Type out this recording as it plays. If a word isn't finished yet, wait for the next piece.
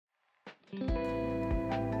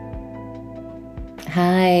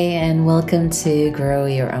Hi, and welcome to Grow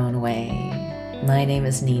Your Own Way. My name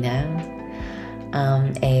is Nina.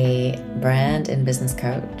 I'm a brand and business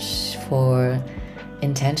coach for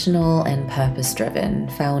intentional and purpose driven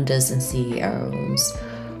founders and CEOs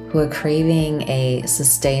who are craving a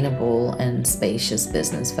sustainable and spacious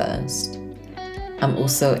business first. I'm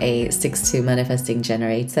also a 6-2 manifesting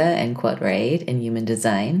generator and quadra 8 in human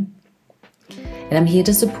design. And I'm here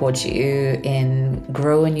to support you in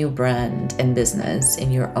growing your brand and business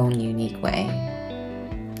in your own unique way.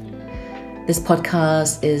 This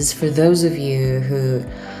podcast is for those of you who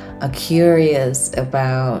are curious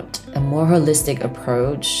about a more holistic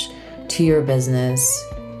approach to your business,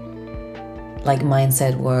 like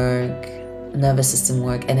mindset work, nervous system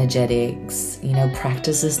work, energetics,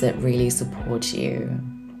 practices that really support you.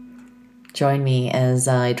 Join me as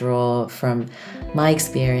I draw from my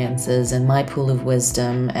experiences and my pool of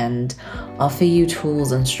wisdom and offer you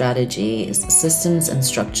tools and strategies, systems and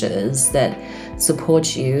structures that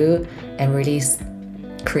support you and really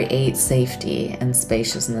create safety and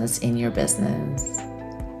spaciousness in your business.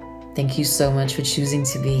 Thank you so much for choosing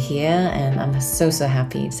to be here, and I'm so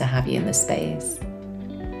happy to have you in this space.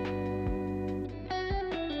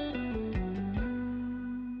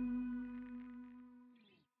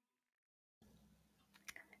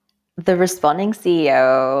 The Responding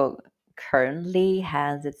CEO currently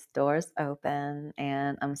has its doors open,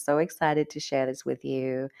 and I'm so excited to share this with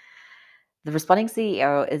you. The Responding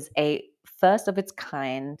CEO is a first of its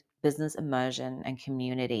kind business immersion and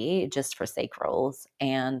community just for sacrals.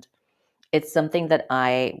 And it's something that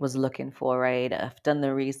I was looking for, right? I've done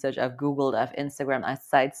the research, I've Googled, I've Instagram, I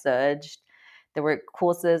site searched. There were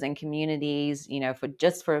courses and communities,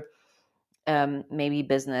 for maybe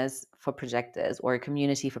business for projectors or a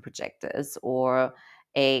community for projectors or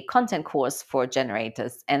a content course for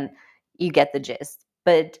generators. And you get the gist.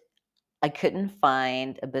 But I couldn't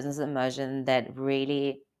find a business immersion that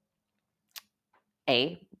really,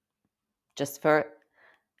 just for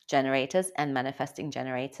generators and manifesting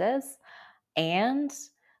generators, and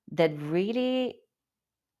that really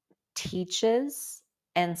teaches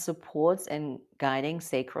and supports and guiding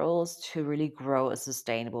sacrals to really grow a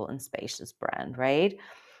sustainable and spacious brand, right?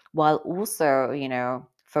 While also,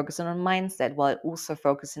 focusing on mindset, while also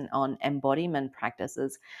focusing on embodiment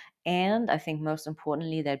practices. And I think most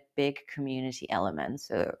importantly, that big community element.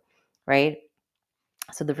 So, right?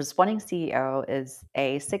 So the Responding CEO is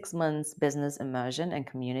a 6 months business immersion and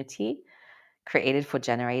community created for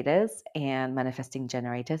generators and manifesting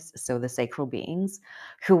generators, so the sacral beings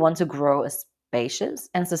who want to grow a spacious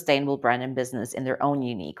and sustainable brand and business in their own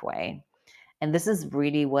unique way. And this is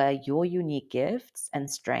really where your unique gifts and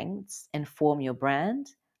strengths inform your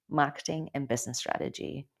brand, marketing, and business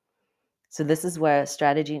strategy. So this is where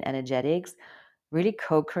strategy and energetics really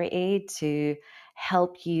co-create to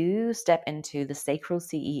help you step into the sacral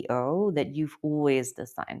CEO that you've always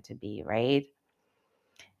designed to be, right?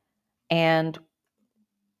 And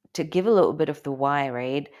to give a little bit of the why,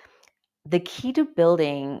 right? The key to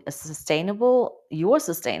building your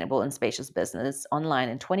sustainable and spacious business online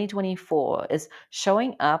in 2024 is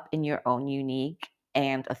showing up in your own unique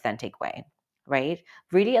and authentic way, right?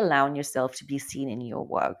 Really allowing yourself to be seen in your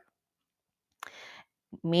work.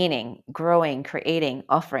 Meaning growing, creating,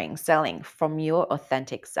 offering, selling from your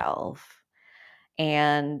authentic self.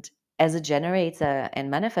 And as a generator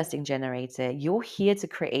and manifesting generator, you're here to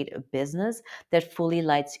create a business that fully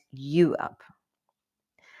lights you up,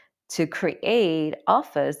 to create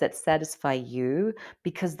offers that satisfy you,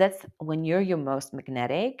 because that's when you're your most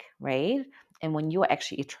magnetic, right? And when you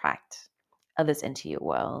actually attract others into your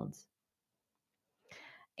world.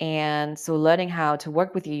 And so learning how to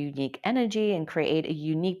work with your unique energy and create a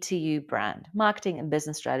unique to you brand, marketing and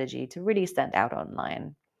business strategy to really stand out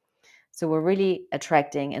online. So we're really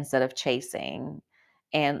attracting instead of chasing,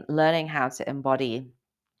 and learning how to embody,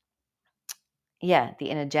 the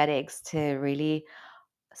energetics to really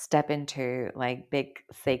step into like big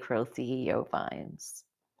sacral CEO vibes.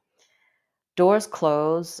 Doors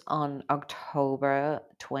close on October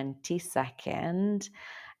 22nd,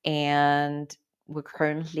 and we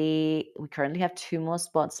currently have 2 more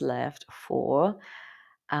spots left for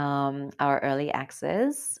our early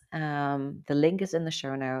access. The link is in the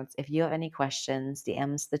show notes. If you have any questions,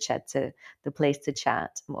 DMs the place to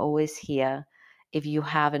chat. I'm always here. If you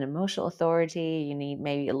have an emotional authority, you need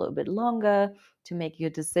maybe a little bit longer to make your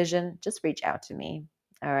decision, just reach out to me.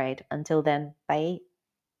 All right. Until then, bye.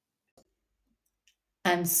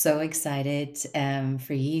 I'm so excited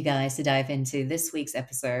for you guys to dive into this week's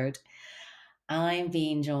episode. I'm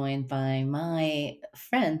being joined by my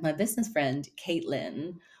friend, my business friend,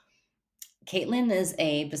 Kaitlyn. Kaitlyn is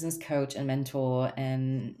a business coach and mentor,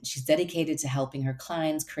 and she's dedicated to helping her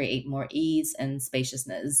clients create more ease and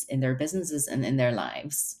spaciousness in their businesses and in their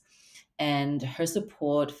lives. And her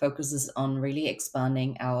support focuses on really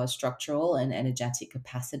expanding our structural and energetic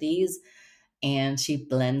capacities, and she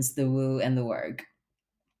blends the woo and the work.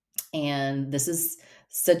 And this is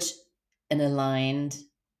such an aligned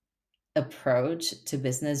approach to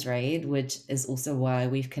business, right? Which is also why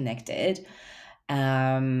we've connected.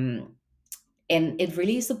 Um, and it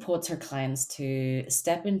really supports her clients to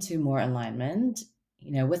step into more alignment,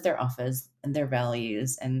 with their offers and their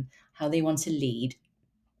values and how they want to lead,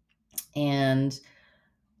 and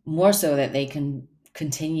more so that they can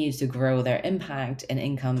continue to grow their impact and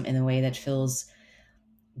income in a way that feels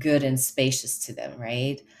good and spacious to them,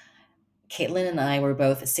 right? Kaitlyn and I were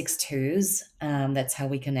both 6'2s. That's how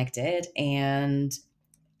we connected. And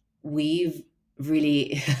we've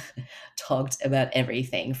really talked about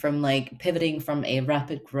everything from like pivoting from a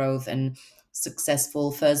rapid growth and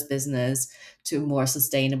successful first business to a more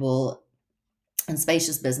sustainable and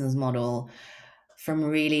spacious business model, from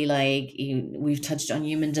really like we've touched on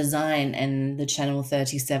human design and the channel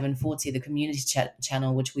 3740, the community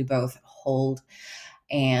channel, which we both hold,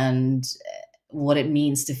 and what it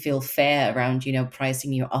means to feel fair around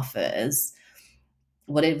pricing your offers,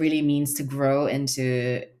 what it really means to grow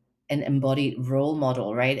into an embodied role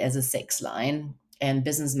model, right, as a six line and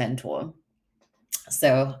business mentor.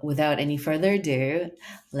 So without any further ado,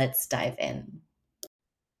 let's dive in.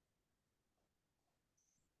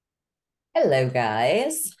 Hello,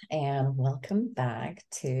 guys, and welcome back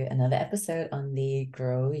to another episode on the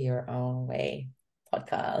Grow Your Own Way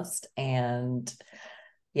podcast. And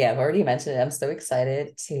yeah, I've already mentioned it. I'm so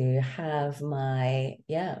excited to have I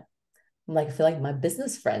feel like my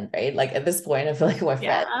business friend, right? Like at this point, I feel like my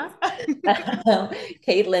friend, Yeah.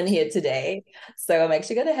 Kaitlyn, here today. So I'm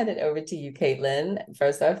actually going to hand it over to you, Kaitlyn.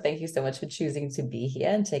 First off, thank you so much for choosing to be here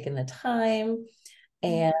and taking the time.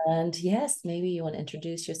 And yes, maybe you want to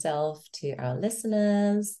introduce yourself to our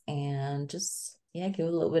listeners and just, yeah, give a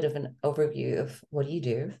little bit of an overview of what you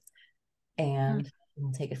do. And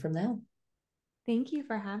we'll take it from there. Thank you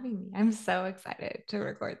for having me. I'm so excited to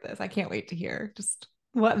record this. I can't wait to hear just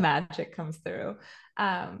what magic comes through.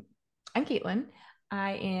 Um, I'm Kaitlyn.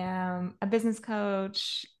 I am a business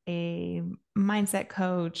coach, a mindset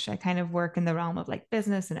coach. I kind of work in the realm of like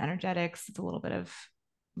business and energetics. It's a little bit of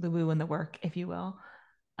the woo and the work, if you will.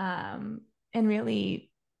 And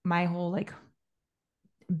really, my whole like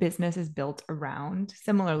business is built around,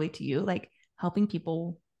 similarly to you, like helping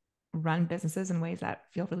people run businesses in ways that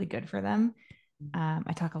feel really good for them.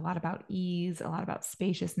 I talk a lot about ease, a lot about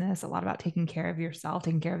spaciousness, a lot about taking care of yourself,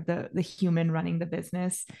 taking care of the human running the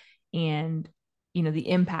business, and the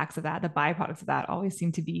impacts of that, the byproducts of that, always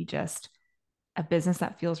seem to be just a business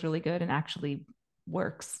that feels really good and actually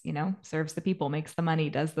works. Serves the people, makes the money,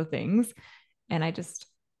 does the things, and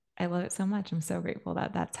I love it so much. I'm so grateful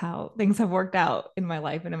that that's how things have worked out in my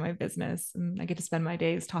life and in my business, and I get to spend my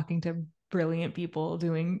days talking to brilliant people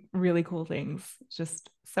doing really cool things. It's just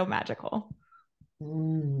so magical.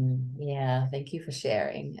 Yeah, thank you for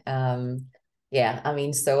sharing. Yeah, I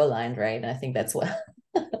mean, so aligned, right? And I think that's what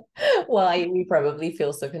why we probably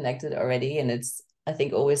feel so connected already. And it's, I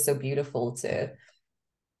think, always so beautiful to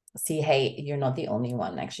see, hey, you're not the only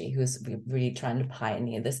one actually who's really trying to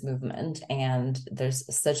pioneer this movement. And there's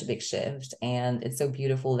such a big shift. And it's so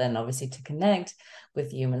beautiful then, obviously, to connect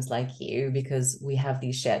with humans like you because we have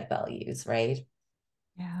these shared values, right?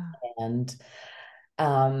 Yeah. And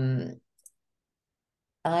um,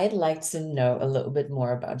 I'd like to know a little bit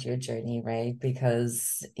more about your journey, right?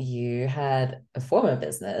 Because you had a former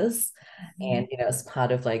business Mhm. and, as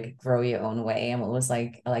part of like grow your own way, I'm always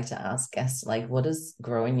like, I like to ask guests, like, what does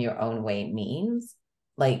growing your own way means?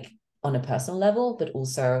 Like on a personal level, but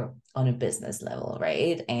also on a business level,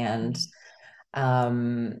 right? And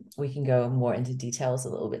we can go more into details a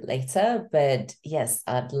little bit later, but yes,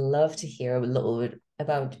 I'd love to hear a little bit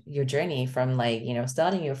about your journey from like,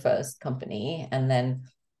 starting your first company and then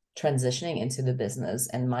transitioning into the business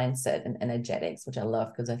and mindset and energetics, which I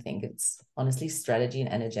love because I think it's honestly strategy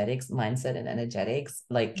and energetics, mindset and energetics,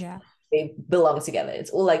 like Yeah. they belong together. It's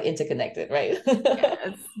all like interconnected, right?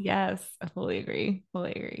 Yes. Yes. I fully agree.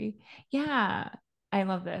 Fully agree. Yeah. I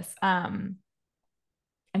love this. I'm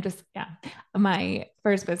just, yeah. My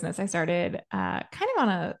first business, I started kind of on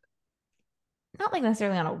a, not like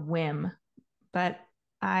necessarily on a whim, but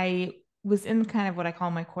I was in kind of what I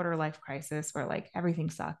call my quarter life crisis where like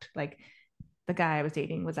everything sucked. Like the guy I was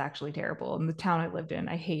dating was actually terrible, and the town I lived in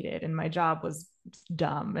I hated, and my job was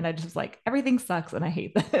dumb, and I just was like everything sucks and I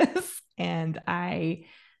hate this. And I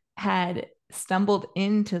had stumbled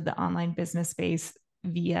into the online business space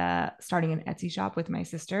via starting an Etsy shop with my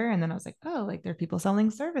sister. And then I was like, oh, like there are people selling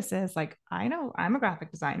services. Like I know I'm a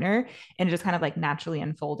graphic designer. And it just kind of like naturally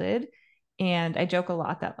unfolded. And I joke a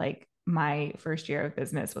lot that like my first year of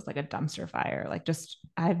business was like a dumpster fire. Like just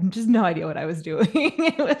I had just no idea what I was doing.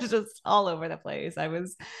 It was just all over the place. I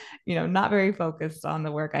was, not very focused on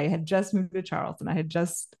the work. I had just moved to Charleston. I had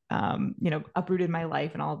just uprooted my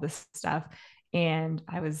life and all of this stuff. And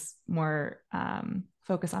I was more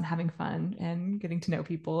focused on having fun and getting to know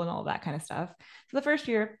people and all that kind of stuff. So the first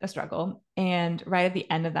year, a struggle. And right at the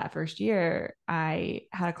end of that first year, I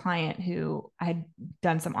had a client who I had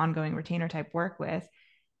done some ongoing retainer type work with.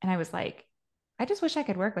 And I was like, I just wish I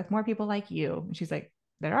could work with more people like you. And she's like,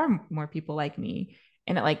 there are more people like me.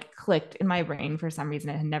 And it like clicked in my brain for some reason.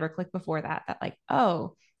 It had never clicked before that like,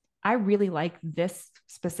 oh, I really like this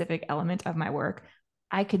specific element of my work.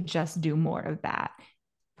 I could just do more of that.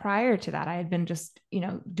 Prior to that, I had been just,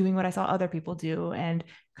 doing what I saw other people do and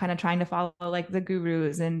kind of trying to follow like the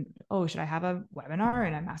gurus and, oh, should I have a webinar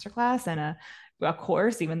and a masterclass and a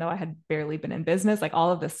course, even though I had barely been in business, like all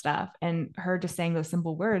of this stuff. And her just saying those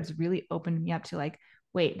simple words really opened me up to like,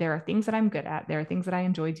 wait, there are things that I'm good at. There are things that I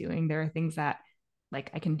enjoy doing. There are things that like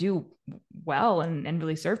I can do well and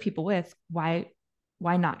really serve people with. Why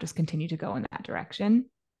not just continue to go in that direction?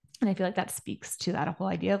 And I feel like that speaks to that whole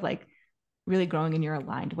idea of like really growing in your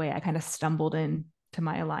aligned way. I kind of stumbled into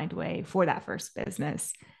my aligned way for that first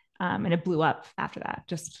business. And it blew up after that.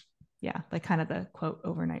 Just, yeah, like kind of the quote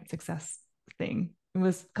overnight success thing. It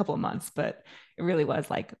was a couple of months, but it really was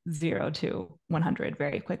like 0 to 100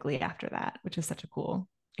 very quickly after that, which is such a cool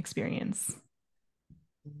experience.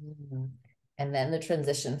 Mm. And then the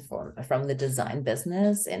transition from the design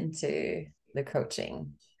business into the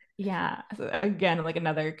coaching. Yeah. So again, like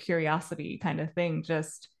another curiosity kind of thing,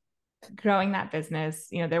 just growing that business,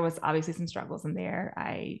 there was obviously some struggles in there.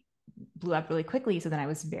 I blew up really quickly. So then I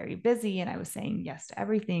was very busy and I was saying yes to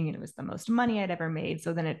everything. And it was the most money I'd ever made.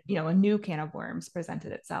 So then a new can of worms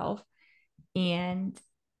presented itself. And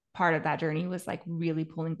part of that journey was like really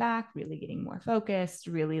pulling back, really getting more focused,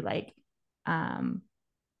 really like, um,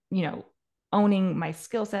 you know, owning my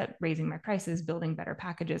skill set, raising my prices, building better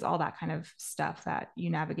packages, all that kind of stuff that you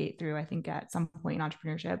navigate through, I think, at some point in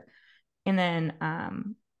entrepreneurship. And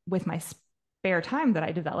then with my spare time that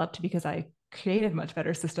I developed because I created much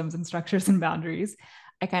better systems and structures and boundaries,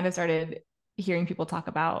 I kind of started hearing people talk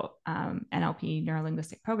about NLP, neuro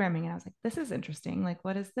linguistic programming. And I was like, this is interesting. Like,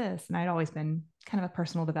 what is this? And I'd always been kind of a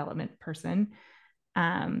personal development person.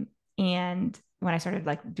 And when I started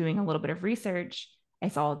like doing a little bit of research, I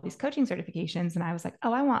saw these coaching certifications and I was like,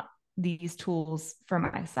 oh, I want these tools for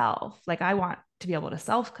myself. Like I want to be able to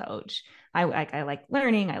self coach. I like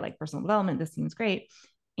learning. I like personal development. This seems great.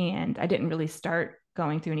 And I didn't really start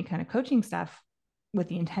going through any kind of coaching stuff with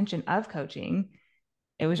the intention of coaching.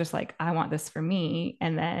 It was just like, I want this for me.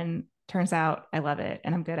 And then turns out I love it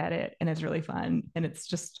and I'm good at it and it's really fun and it's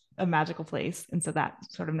just a magical place. And so that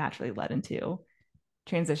sort of naturally led into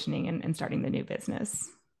transitioning and starting the new business.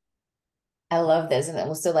 I love this. And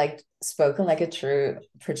also like spoken like a true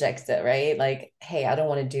projector, right? Like, hey, I don't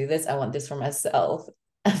want to do this. I want this for myself.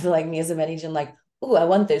 I feel like me as a manager, I'm like, oh, I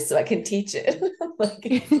want this so I can teach it. Like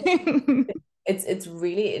it's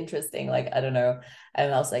really interesting. Like, I don't know.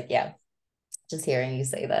 And I was like, yeah, just hearing you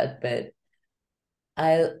say that. But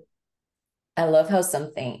I I love how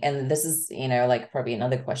something, and this is, like probably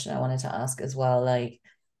another question I wanted to ask as well. Like,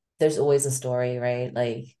 there's always a story, right?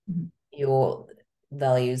 Like your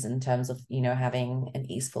values in terms of, having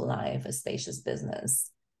an easeful life, a spacious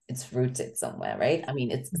business, it's rooted somewhere, right? I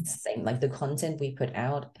mean, it's the same, like the content we put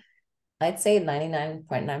out, I'd say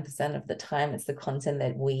 99.9% of the time, it's the content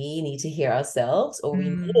that we need to hear ourselves or we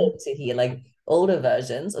Mm, needed to hear, like older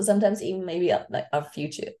versions, or sometimes even maybe like our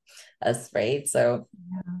future us, right? So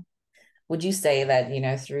yeah. would you say that,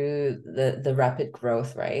 through the rapid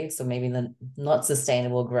growth, right? So maybe the not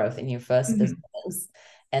sustainable growth in your first Mhm. business,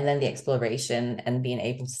 and then the exploration and being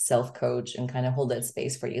able to self-coach and kind of hold that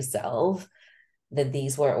space for yourself, that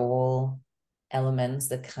these were all elements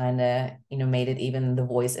that kind of, made it, even the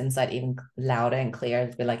voice inside, even louder and clearer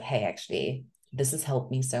to be like, hey, actually, this has helped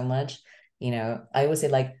me so much. I always say,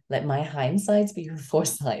 like, let my hindsights be your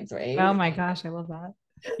foresights, Oh right? my gosh, I love that.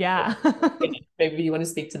 Yeah. Maybe you want to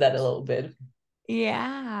speak to that a little bit.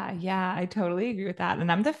 Yeah, yeah, I totally agree with that. And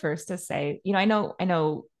I'm the first to say, I know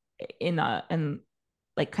in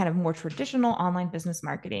like kind of more traditional online business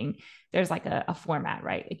marketing, there's like a format,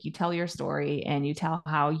 right? Like you tell your story and you tell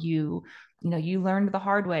how you learned the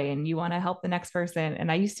hard way and you want to help the next person.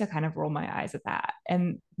 And I used to kind of roll my eyes at that.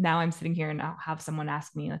 And now I'm sitting here and I'll have someone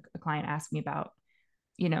ask me, like a client ask me about,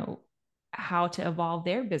 you know, how to evolve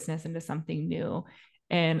their business into something new.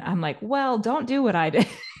 And I'm like, well, don't do what I did.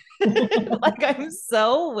 Like I'm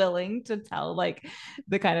so willing to tell like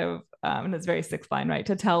the kind of and it's very sixth line, right?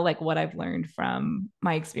 To tell like what I've learned from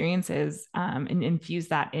my experiences and infuse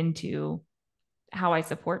that into how I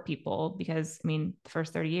support people because I mean, the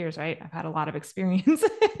first 30 years, right? I've had a lot of experiences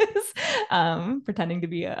pretending to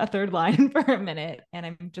be a third line for a minute. And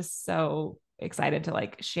I'm just so excited to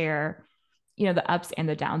like share, you know, the ups and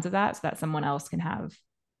the downs of that so that someone else can have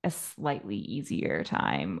a slightly easier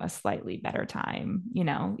time, a slightly better time, you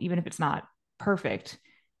know, even if it's not perfect.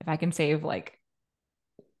 If I can save like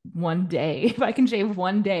one day, if I can shave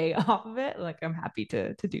one day off of it, like I'm happy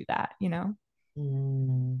to do that, you know?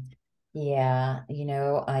 Mm, yeah,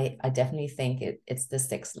 I definitely think it's the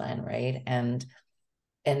sixth line, right? And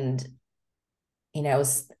I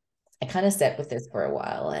kind of sat with this for a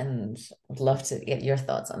while and would love to get your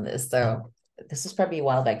thoughts on this. So this was probably a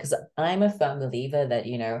while back because I'm a firm believer that,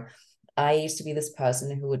 I used to be this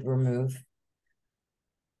person who would remove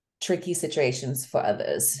tricky situations for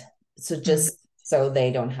others. So Mm, just so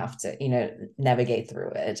they don't have to, navigate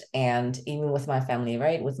through it. And even with my family,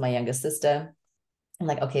 right? With my younger sister, I'm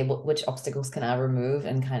like, okay, which obstacles can I remove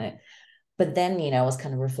and kind of, but then, I was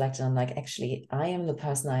kind of reflecting on like, actually, I am the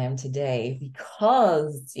person I am today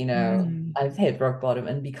because, mm, I've hit rock bottom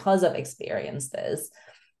and because I've experienced this.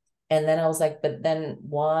 And then I was like, but then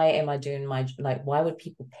why am I doing like, why would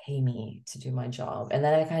people pay me to do my job? And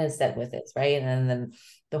then I kind of sat with it, right? And then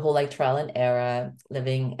the whole like trial and error,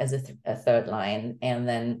 living as a third line, and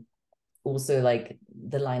then also like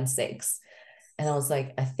the line six. And I was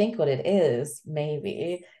like, I think what it is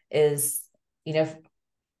maybe is, you know,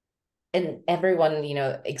 and everyone,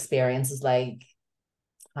 experiences like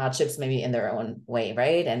hardships maybe in their own way,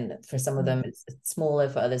 right? And for some of mm, them, it's smaller,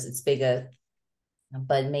 for others, it's bigger.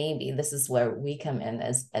 But maybe this is where we come in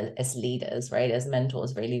as leaders, right? As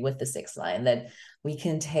mentors, really, with the sixth line, that we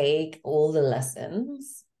can take all the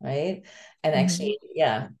lessons, right? And mm, actually,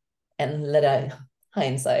 yeah, and let our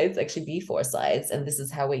hindsights actually be foresights. And this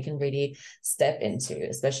is how we can really step into,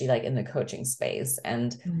 especially like in the coaching space.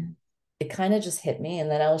 And mm. it kind of just hit me. And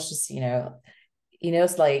then I was just,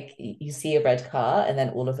 it's like you see a red car and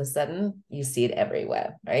then all of a sudden you see it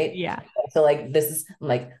everywhere, right? Yeah. I feel like I'm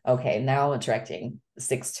like, okay, now I'm attracting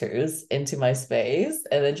six twos into my space.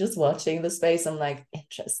 And then just watching the space, I'm like,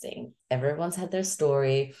 interesting. Everyone's had their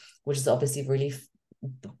story, which is obviously really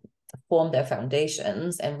formed their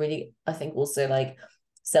foundations and really, I think also like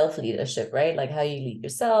self-leadership, right? Like how you lead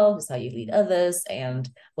yourself is how you lead others and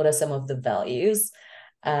what are some of the values.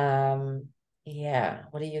 Yeah,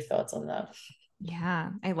 what are your thoughts on that? Yeah,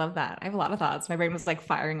 I love that. I have a lot of thoughts. My brain was like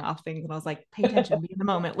firing off things, and I was like, "Pay attention, be in the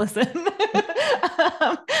moment, listen."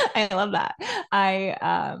 I love that.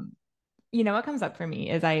 You know, what comes up for me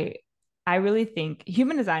is I really think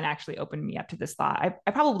human design actually opened me up to this thought.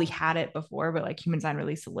 I probably had it before, but like human design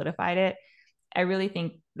really solidified it. I really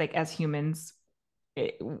think like as humans,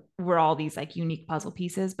 it, we're all these like unique puzzle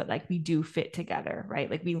pieces, but like we do fit together, right?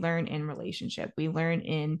 Like we learn in relationship, we learn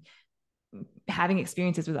in having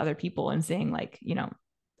experiences with other people and saying like, you know,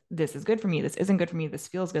 this is good for me, this isn't good for me, this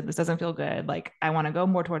feels good, this doesn't feel good, like I want to go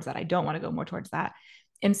more towards that, I don't want to go more towards that.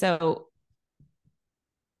 And so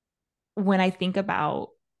when I think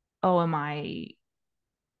about, oh, am I,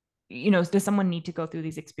 you know, does someone need to go through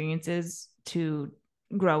these experiences to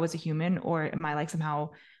grow as a human, or am I like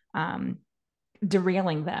somehow um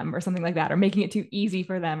derailing them or something like that, or making it too easy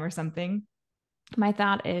for them or something? My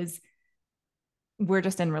thought is we're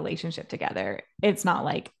just in relationship together. It's not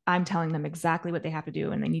like I'm telling them exactly what they have to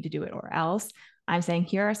do and they need to do it or else. I'm saying,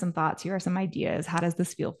 here are some thoughts, here are some ideas. How does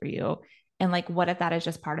this feel for you? And like, what if that is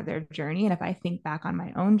just part of their journey? And if I think back on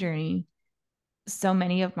my own journey, so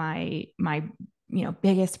many of my you know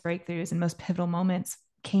biggest breakthroughs and most pivotal moments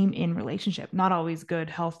came in relationship. Not always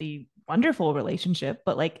good, healthy, wonderful relationship,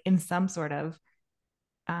 but like in some sort of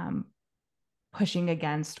um, pushing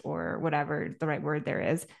against or whatever the right word there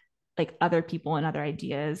is, like other people and other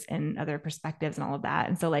ideas and other perspectives and all of that.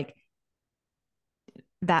 And so like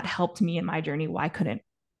that helped me in my journey. Why couldn't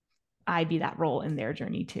I be that role in their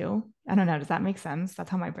journey too? I don't know. Does that make sense? That's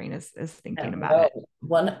how my brain is thinking about No, it.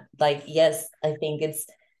 one like yes, I think it's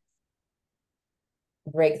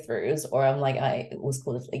breakthroughs, or I'm like I was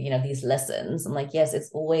called like, these lessons. I'm like, yes, it's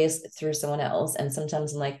always through someone else. And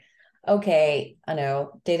sometimes I'm like, okay, I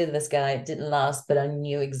know, dated this guy, it didn't last, but I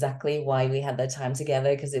knew exactly why we had that time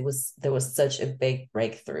together because there was such a big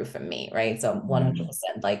breakthrough for me, right? So I'm Mm.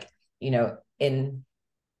 100% like,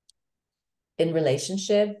 in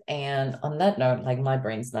relationship. And on that note, like my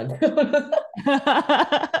brain's not good.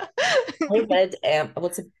 But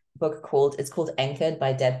what's a book called, it's called Anchored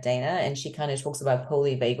by Deb Dana, and she kind of talks about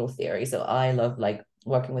polyvagal theory. So I love like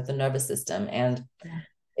working with the nervous system. And Yeah.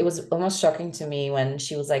 it was almost shocking to me when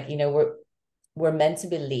she was like, we're meant to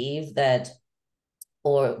believe that,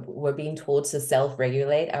 or we're being taught to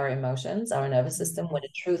self-regulate our emotions, our nervous system, when in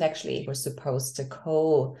truth, actually, we're supposed to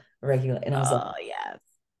co-regulate. And I was like, Oh,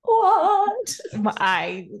 yes.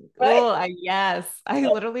 what? Right? Yes, I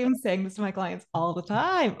literally am saying this to my clients all the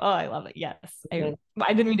time. Oh, I love it. Yes. I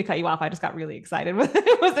didn't mean to cut you off. I just got really excited.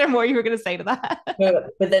 Was there more you were going to say to that? No,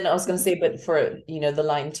 but then I was going to say, but for, the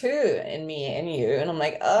line two in me and you, and I'm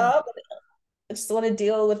like, oh, but I just want to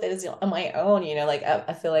deal with it on my own, like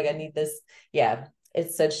I feel like I need this. Yeah,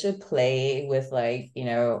 it's such a play with like,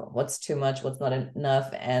 what's too much, what's not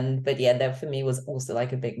enough. And, but yeah, that for me was also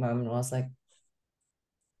like a big moment where I was like,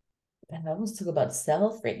 and I almost talk about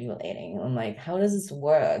self-regulating. I'm like, how does this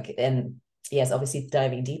work? And yes, obviously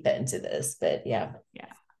diving deeper into this, but yeah,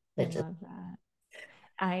 Yeah, I it just, love that.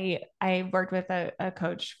 I worked with a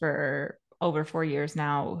coach for over 4 years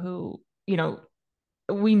now who,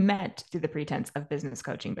 we met through the pretense of business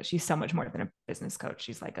coaching, but she's so much more than a business coach.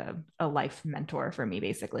 She's like a life mentor for me,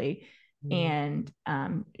 basically. And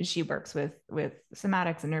she works with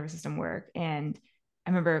somatics and nervous system work. And I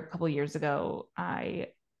remember a couple of years ago, I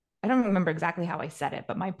don't remember exactly how I said it,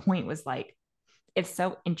 but my point was like, it's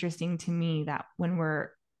so interesting to me that when we're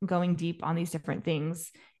going deep on these different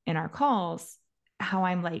things in our calls, how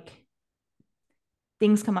I'm like,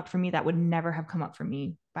 things come up for me that would never have come up for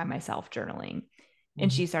me by myself journaling.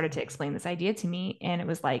 And she started to explain this idea to me. And it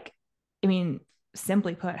was like, I mean,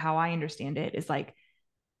 simply put, how I understand it is like,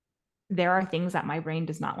 there are things that my brain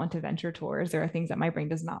does not want to venture towards. There are things that my brain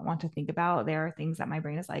does not want to think about. There are things that my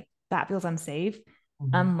brain is like, that feels unsafe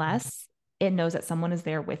unless it knows that someone is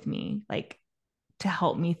there with me, like to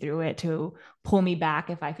help me through it, to pull me back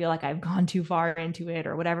if I feel like I've gone too far into it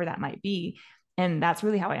or whatever that might be. And that's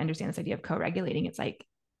really how I understand this idea of co-regulating. It's like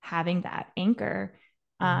having that anchor.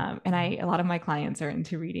 And a lot of my clients are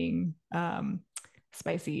into reading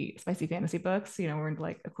spicy fantasy books. We're into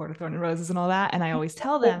like A Court of Thorn and Roses and all that. And I always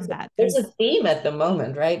tell them that there's a theme at the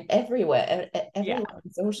moment, right? Everywhere, yeah. everywhere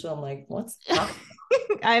on social. I'm like, what's happening?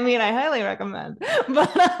 I mean, I highly recommend.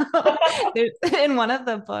 But there's in one of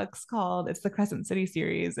the books called it's the Crescent City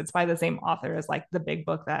series. It's by the same author as like the big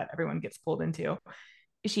book that everyone gets pulled into.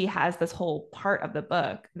 She has this whole part of the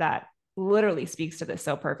book that literally speaks to this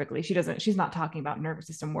so perfectly. She's not talking about nervous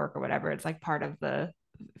system work or whatever. It's like part of the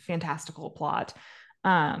fantastical plot.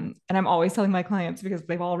 And I'm always telling my clients because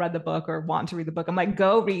they've all read the book or want to read the book. I'm like,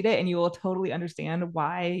 go read it and you will totally understand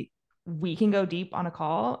why we can go deep on a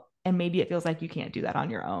call. And maybe it feels like you can't do that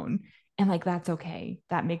on your own. And like that's okay.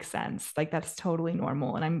 That makes sense. Like that's totally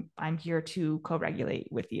normal. And I'm here to co-regulate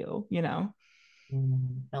with you.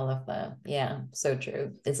 I love that. Yeah, so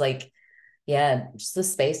true. It's like, yeah, just the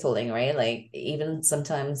space holding, right? Like even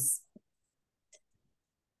sometimes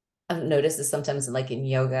I've noticed this sometimes like in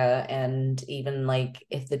yoga, and even like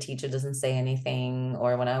if the teacher doesn't say anything,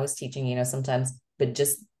 or when I was teaching, sometimes, but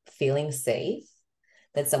just feeling safe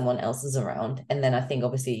that someone else is around. And then I think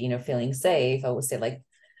obviously, feeling safe, I would say like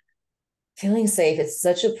feeling safe, it's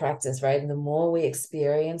such a practice, right? And the more we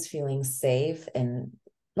experience feeling safe, and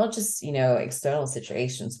not just, external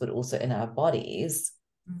situations, but also in our bodies,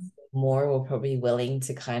 more we're probably willing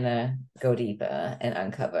to kind of go deeper and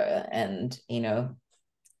uncover and,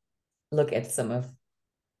 look at some of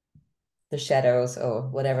the shadows or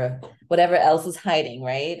whatever else is hiding,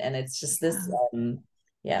 right? And it's just this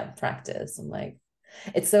practice. I'm like,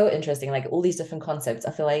 it's so interesting, like all these different concepts.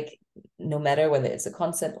 I feel like no matter whether it's a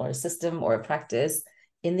concept or a system or a practice,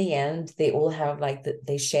 in the end they all have like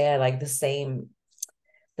they share like the same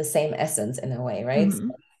essence in a way, right?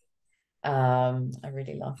 Mm-hmm. I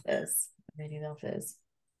really love this. I really love this.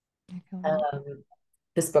 I feel that. um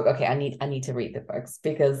this book, okay, I need to read the books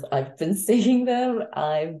because I've been seeing them.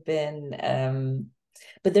 But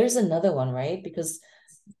there's another one, right? Because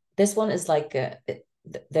this one is like there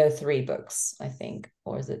are three books, I think,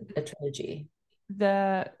 or is it a trilogy?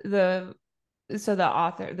 The so the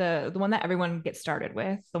author, the one that everyone gets started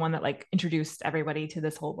with, the one that like introduced everybody to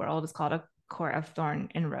this whole world is called A Court of Thorn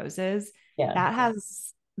and Roses. Yeah.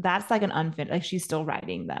 That's like an unfinished, like she's still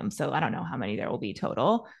writing them. So I don't know how many there will be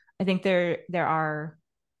total. I think there are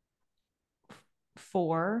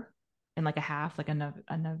four and like a half, like a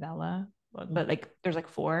novella, but like there's like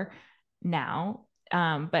four now.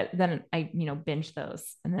 But then I, binged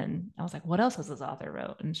those, and then I was like, what else has this author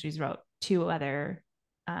wrote? And she's wrote two other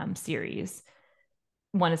series.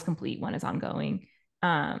 One is complete, one is ongoing.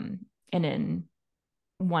 And then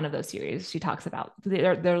one of those series, she talks about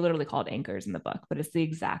they're literally called anchors in the book, but it's the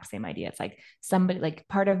exact same idea. It's like somebody, like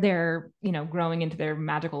part of their, growing into their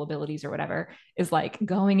magical abilities or whatever is like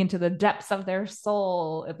going into the depths of their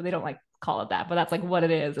soul. But they don't like call it that, but that's like what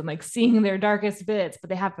it is. And like seeing their darkest bits, but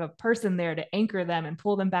they have a person there to anchor them and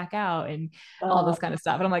pull them back out and all Oh, this kind of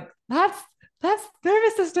stuff. And I'm like, that's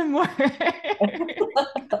nervous system work.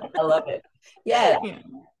 I love it. Yeah. Yeah.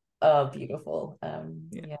 Oh, beautiful. Yeah.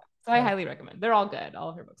 Yeah. So I highly recommend. They're all good. All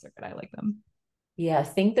of her books are good. I like them. Yeah, I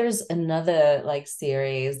think there's another like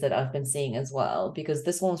series that I've been seeing as well, because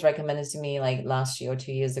this one was recommended to me like last year or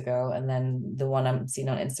 2 years ago. And then the one I'm seeing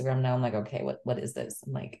on Instagram now, I'm like, okay, what is this?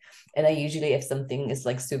 I'm like, and I usually, if something is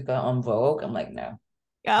like super on vogue, I'm like, no.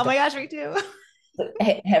 Yeah, oh Don't. my gosh, me too. But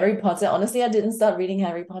Harry Potter, honestly, I didn't start reading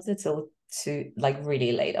Harry Potter till like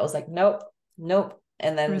really late. I was like, nope, nope.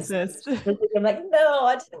 And then Resist. I'm like, no,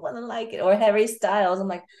 I didn't want to like it. Or Harry Styles, I'm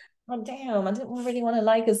like, oh damn, I didn't really want to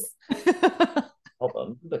like his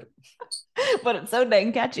album, but But it's so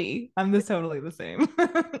dang catchy. I'm just totally the same.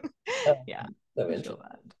 Yeah, so I feel interesting.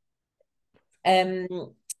 that.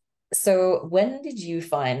 So when did you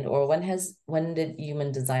find, or when did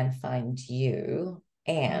human design find you?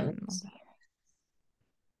 And Mm.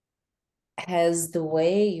 has the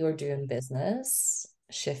way you're doing business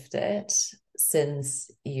shifted since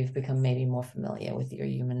you've become maybe more familiar with your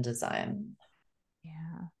human design?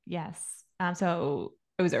 Yeah. Yes. So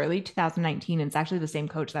it was early 2019, and it's actually the same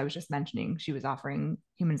coach that I was just mentioning. She was offering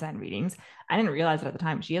human design readings. I didn't realize it at the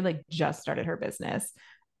time. She had like just started her business.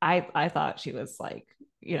 I thought she was like,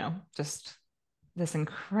 just this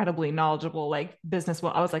incredibly knowledgeable like business.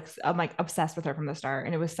 Well, I'm like obsessed with her from the start.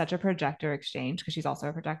 And it was such a projector exchange because she's also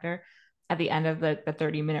a projector. At the end of the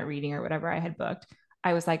 30-minute reading or whatever I had booked,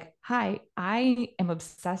 I was like, hi, I am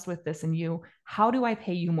obsessed with this and you. How do I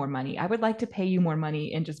pay you more money? I would like to pay you more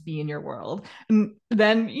money and just be in your world. And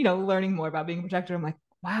then, learning more about being a projector, I'm like,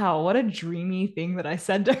 wow, what a dreamy thing that I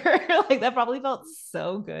said to her. Like that probably felt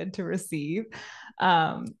so good to receive.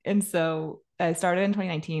 And so I started in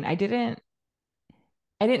 2019. I didn't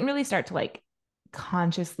really start to like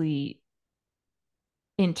consciously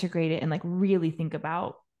integrate it and like really think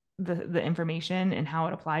about the information and how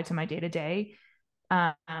it applied to my day to day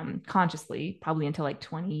consciously, probably until like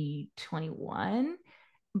 2021.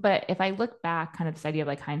 But if I look back, kind of this idea of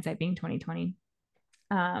like hindsight being 2020,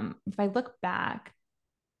 if I look back,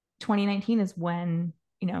 2019 is when,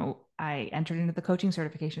 I entered into the coaching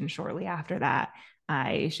certification. Shortly after that,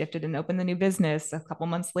 I shifted and opened the new business a couple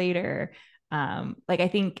months later. Like I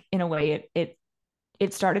think in a way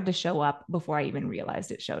it started to show up before I even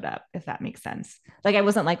realized it showed up, if that makes sense. Like I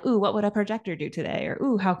wasn't like, ooh, what would a projector do today? Or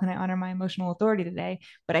ooh, how can I honor my emotional authority today?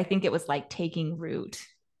 But I think it was like taking root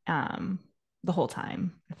um, the whole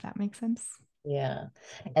time, if that makes sense. Yeah.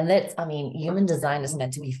 And that's, I mean, human design is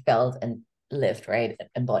meant to be felt and lived, right?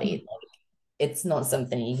 Embodied. Like, it's not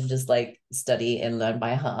something you can just like study and learn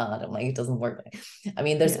by heart. I'm like, it doesn't work. I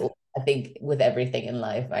mean, Yeah. I think with everything in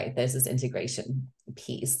life, right? There's this integration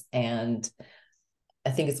piece. And I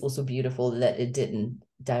think it's also beautiful that it didn't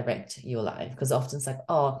direct your life, because often it's like,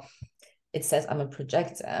 oh, it says I'm a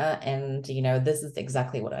projector and this is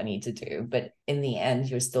exactly what I need to do. But in the end,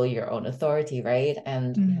 you're still your own authority, right?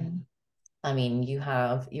 And Mm. I mean, you're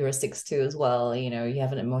a 6-2 as well, you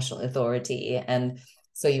have an emotional authority. And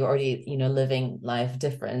so you're already, living life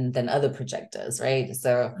different than other projectors, right?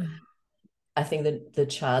 So I think that the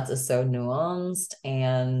charts are so nuanced,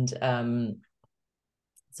 and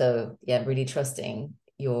so yeah, really trusting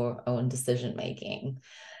your own decision making.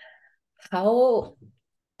 How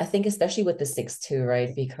I think especially with the 6-2,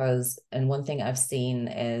 right? Because and one thing I've seen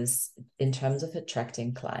is in terms of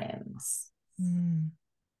attracting clients, Mm.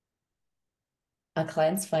 are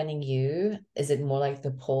clients finding you? Is it more like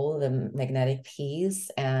the pole, the magnetic piece?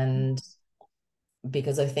 And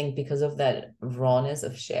because I think because of that rawness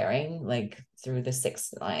of sharing, like through the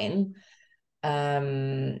sixth line,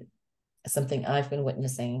 um, something I've been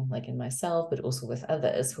witnessing, like in myself, but also with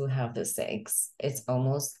others who have the six, it's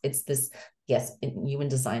this, yes, in human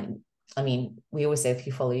design. I mean, we always say if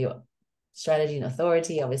you follow your strategy and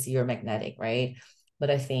authority, obviously you're magnetic, right?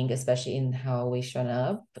 But I think, especially in how we show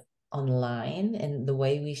up online and the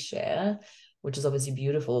way we share, which is obviously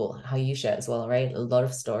beautiful, how you share as well, right? A lot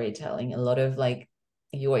of storytelling, a lot of like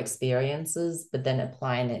your experiences, but then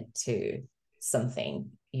applying it to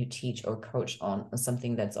something you teach or coach on, or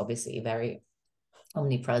something that's obviously very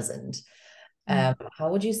omnipresent. Mm. How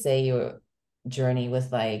would you say your journey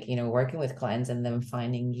with like, working with clients and them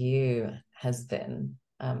finding you has been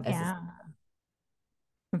as a Yeah,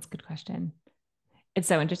 that's a good question. It's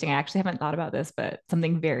so interesting. I actually haven't thought about this, but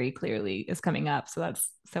something very clearly is coming up. So that's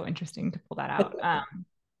so interesting to pull that out.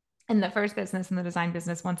 in the first business, in the design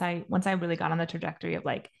business, once I really got on the trajectory of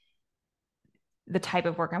like the type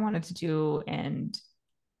of work I wanted to do, and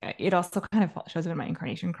it also kind of shows up in my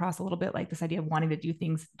incarnation cross a little bit, like this idea of wanting to do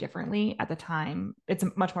things differently. At the time, it's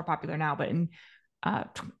much more popular now, but in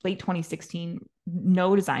late 2016,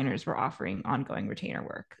 no designers were offering ongoing retainer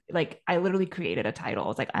work. Like I literally created a title.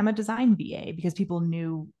 It's like I'm a design VA because people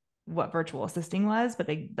knew what virtual assisting was, but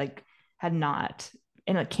they like had not,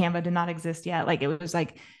 and like Canva did not exist yet. Like it was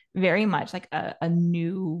like very much like a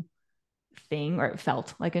new thing, or it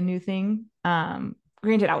felt like a new thing.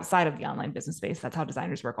 Granted, outside of the online business space, that's how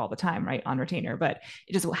designers work all the time, right? On retainer, but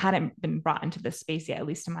it just hadn't been brought into this space yet, at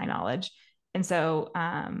least to my knowledge. And so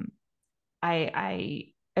I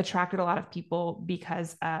attracted a lot of people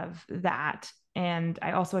because of that. And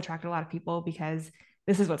I also attracted a lot of people because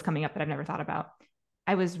this is what's coming up that I've never thought about.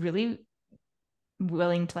 I was really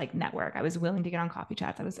willing to like network. I was willing to get on coffee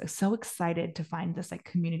chats. I was so excited to find this like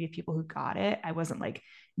community of people who got it. I wasn't like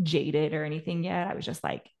jaded or anything yet. I was just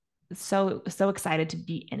like so excited to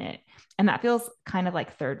be in it. And that feels kind of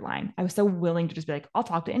like third line. I was so willing to just be like, I'll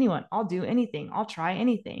talk to anyone, I'll do anything, I'll try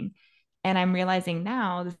anything. And I'm realizing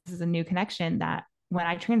now this is a new connection that when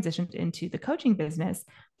I transitioned into the coaching business,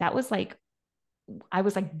 that was like I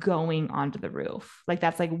was like going onto the roof. Like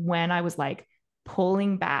that's like when I was like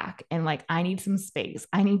pulling back and like I need some space.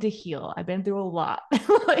 I need to heal. I've been through a lot.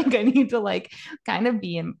 Like I need to like kind of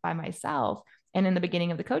be in by myself. And in the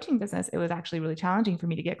beginning of the coaching business, it was actually really challenging for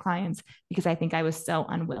me to get clients because I think I was so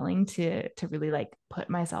unwilling to really like put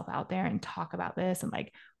myself out there and talk about this and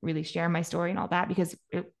like really share my story and all that because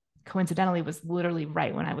it coincidentally was literally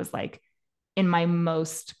right when I was like in my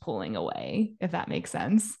most pulling away, if that makes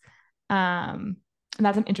sense. And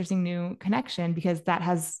that's an interesting new connection because that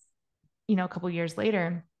has, a couple years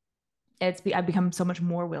later, I've become so much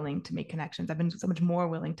more willing to make connections. I've been so much more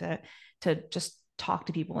willing to just talk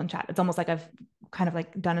to people and chat. It's almost like I've kind of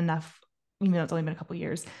like done enough, even though it's only been a couple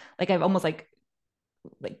years. Like I've almost like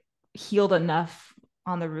healed enough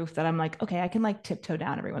on the roof that I'm like, okay, I can like tiptoe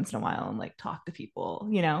down every once in a while and like talk to people.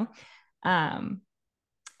 Um,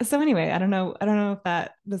 so anyway, I don't know if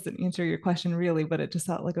that doesn't answer your question really, but it just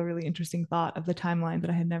felt like a really interesting thought of the timeline that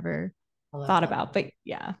I had never I love thought that. about. But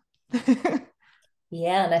yeah.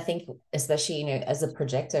 Yeah, and I think especially, as a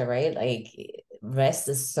projector, right? Like rest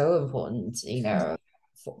is so important,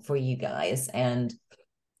 for you guys. And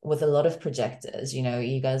with a lot of projectors,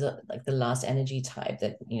 you guys are like the last energy type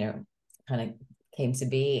that, kind of came to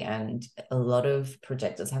be. And a lot of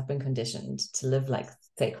projectors have been conditioned to live like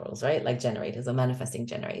sacrals, right? Like generators or manifesting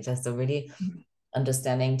generators. So really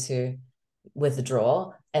understanding to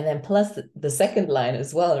withdraw, and then plus the second line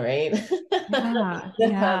as well, right? Yeah,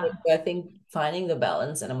 yeah, I think finding the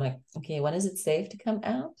balance, and I'm like, okay, when is it safe to come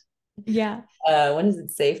out? yeah. When is it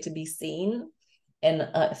safe to be seen? And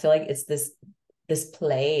I feel like it's this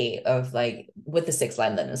play of like with the sixth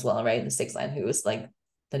line then as well, right? The sixth line who is like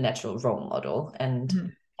the natural role model and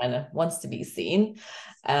Mhm. kind of wants to be seen.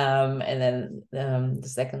 And then the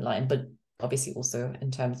second line, but obviously also in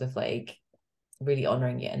terms of like really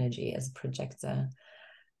honoring your energy as a projector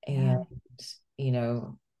and, Yeah, you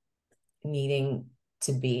know, needing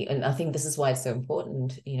to be, and I think this is why it's so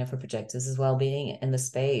important, for projectors as well, being in the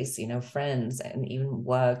space, friends and even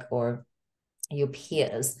work or your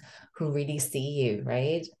peers who really see you,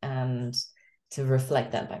 right? And to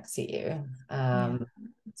reflect that back to you, yeah,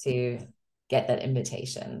 to get that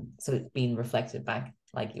invitation. So it's being reflected back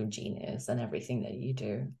like your genius and everything that you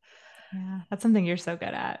do. yeah. That's something you're so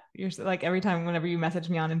good at. You're so, like every time whenever you message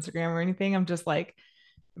me on Instagram or anything, I'm just like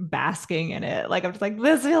basking in it. Like I'm just like,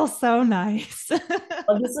 this feels so nice.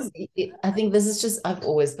 Well, I think this is just, I've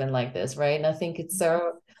always been like this, right? And I think it's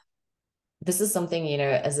so, this is something,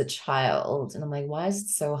 as a child, and I'm like, why is it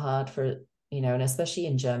so hard for, and especially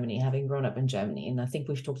in Germany, having grown up in Germany, and I think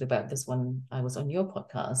we've talked about this when I was on your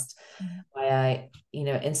podcast, why I,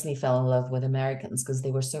 instantly fell in love with Americans because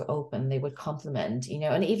they were so open, they would compliment,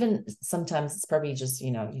 and even sometimes it's probably just,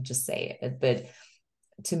 you just say it, but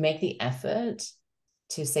to make the effort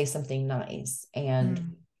to say something nice, and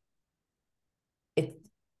Mm, it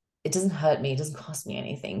it doesn't hurt me, it doesn't cost me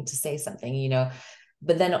anything to say something,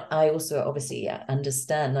 but then I also obviously, yeah,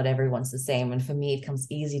 understand not everyone's the same, and for me it comes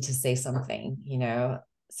easy to say something,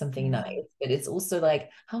 something yeah, nice, but it's also like,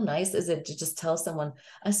 how nice is it to just tell someone,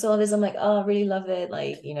 I saw this, I'm like, oh, I really love it,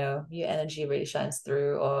 like, your energy really shines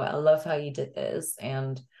through, or I love how you did this.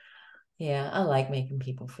 And yeah, I like making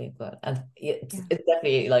people feel good, and it's, yeah. it's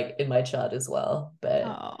definitely like in my chart as well, but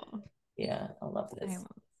Oh, yeah, I love I this.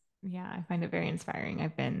 yeah, I find it very inspiring.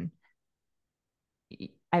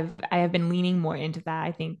 I have been leaning more into that.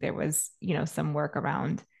 I think there was, some work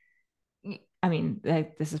around. I mean,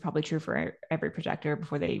 this is probably true for every projector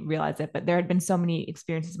before they realize it, but there had been so many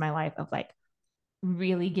experiences in my life of like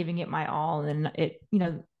really giving it my all. And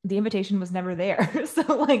the invitation was never there. So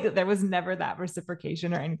like there was never that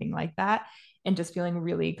reciprocation or anything like that. And just feeling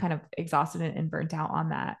really kind of exhausted and burnt out on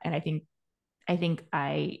that. And I think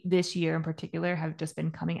this year in particular have just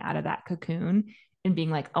been coming out of that cocoon and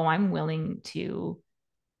being like, oh, I'm willing to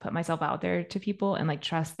put myself out there to people and like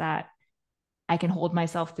trust that I can hold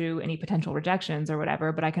myself through any potential rejections or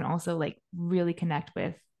whatever, but I can also like really connect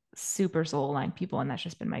with super soul aligned people. And that's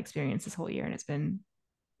just been my experience this whole year. And it's been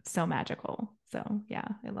so magical. So yeah,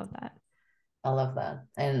 I love that. I love that.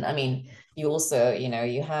 And I mean, you also,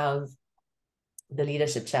 you have the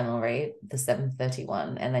leadership channel, right? The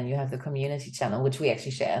 731. And then you have the community channel, which we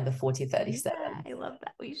actually share, the Yeah, 4037. I love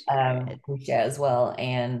that we share it. We share as well.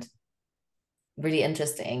 And really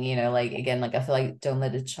interesting, like again, like I feel like don't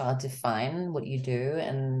let a chart define what you do.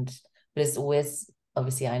 But it's always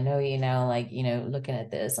obviously I know, like, looking at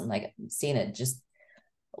this, I'm like seeing it just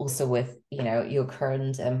also with, your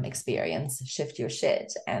current experience, shift your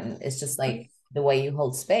shit. And it's just like the way you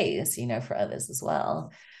hold space, for others as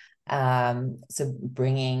well. So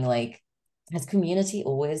bringing like, has community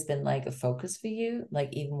always been like a focus for you? Like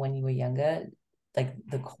even when you were younger, like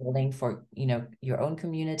the calling for, your own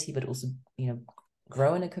community, but also,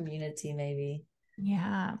 grow in a community maybe?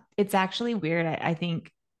 Yeah, it's actually weird. I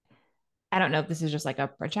think I don't know if this is just like a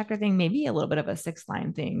projector thing, maybe a little bit of a six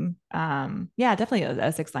line thing. Yeah, definitely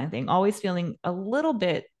a six line thing. Always feeling a little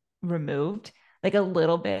bit removed, like a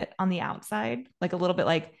little bit on the outside, like a little bit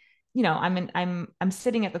like, I'm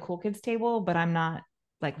sitting at the cool kids table, but I'm not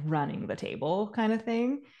like running the table kind of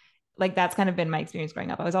thing. Like that's kind of been my experience growing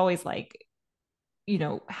up. I was always like,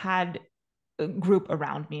 had a group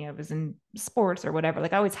around me. I was in sports or whatever.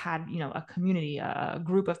 Like I always had, a community, a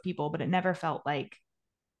group of people, but it never felt like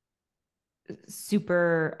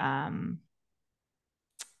super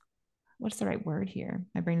what's the right word here?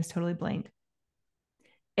 My brain is totally blank.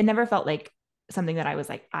 It never felt like something that I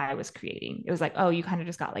was creating. It was like, oh, you kind of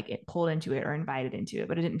just got like it pulled into it or invited into it,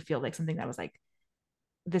 but it didn't feel like something that was like,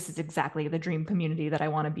 this is exactly the dream community that I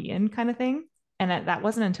want to be in kind of thing. And that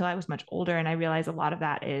wasn't until I was much older. And I realized a lot of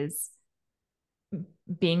that is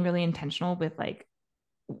being really intentional with like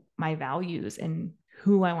my values and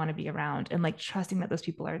who I want to be around and like trusting that those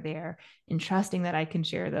people are there and trusting that I can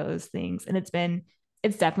share those things. And it's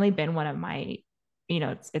definitely been one of my,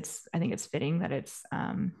 I think it's fitting that it's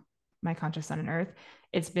my conscious sun and earth.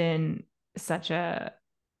 It's been such a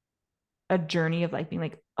journey of like being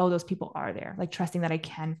like, oh, those people are there, like trusting that I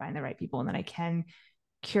can find the right people and that I can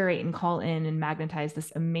curate and call in and magnetize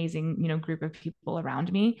this amazing, group of people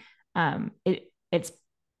around me. It's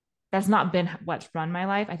that's not been what's run my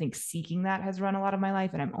life. I think seeking that has run a lot of my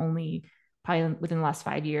life. And I'm only probably within the last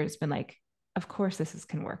 5 years been like, of course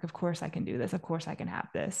can work. Of course I can do this. Of course I can have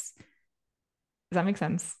this. Does that make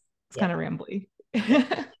sense? It's kind Yeah. of rambly.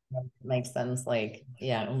 Yeah. Makes sense. Like,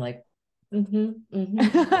 yeah, I'm like,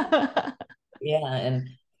 yeah. And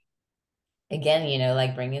again,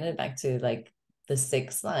 like bringing it back to like the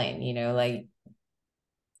sixth line, like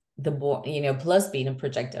the born, plus being a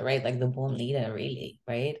projector, right? Like the born leader, really,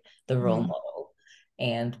 right? The role model.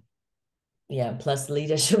 And yeah, plus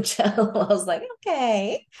leadership channel. I was like,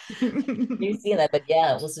 okay, you've seen that, but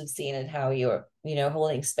yeah, also seeing it how you're,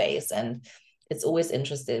 holding space. And it's always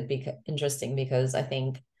interesting because I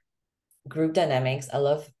think group dynamics, I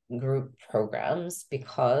love group programs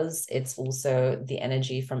because it's also the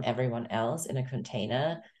energy from everyone else in a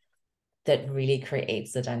container that really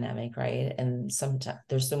creates the dynamic, right? And sometimes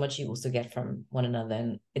there's so much you also get from one another.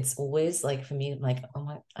 And it's always like for me, like, oh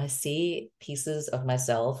my, I see pieces of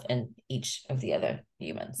myself in each of the other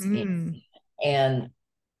humans. And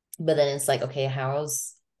but then it's like, okay,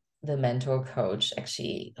 how's the mentor coach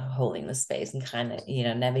actually holding the space and kind of,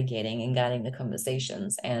 navigating and guiding the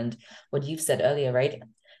conversations? And what you've said earlier, right?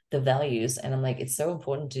 The values. And I'm like, it's so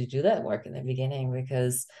important to do that work in the beginning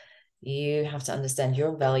because you have to understand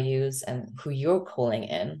your values and who you're calling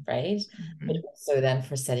in, right? But also then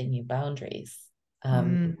for setting new boundaries,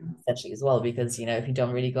 essentially as well, because, if you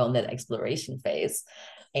don't really go on that exploration phase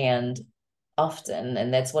and often,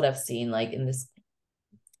 and that's what I've seen, like in this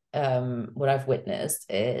what I've witnessed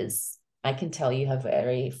is I can tell you have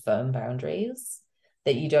very firm boundaries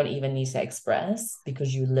that you don't even need to express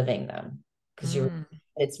because you're living them. Because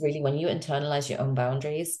it's really when you internalize your own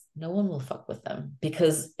boundaries, no one will fuck with them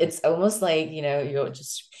because it's almost like, you're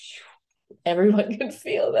just everyone can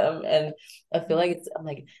feel them. And I feel like I'm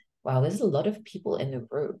like, wow, there's a lot of people in the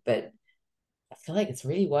group, but I feel like it's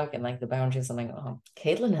really working like the boundaries. I'm like, oh,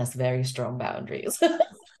 Kaitlyn has very strong boundaries.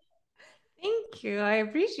 Thank you. I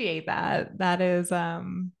appreciate that. That is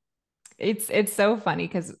it's so funny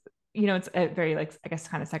because it's a very like I guess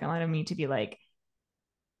kind of second line of me to be like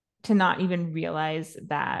to not even realize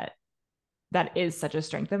that that is such a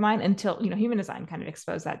strength of mine until human design kind of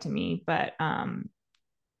exposed that to me. But prior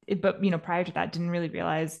to that, didn't really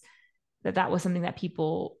realize that that was something that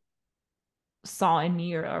people saw in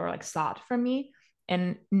me or like sought from me.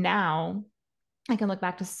 And now I can look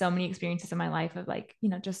back to so many experiences in my life of like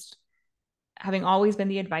just having always been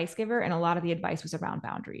the advice giver, and a lot of the advice was around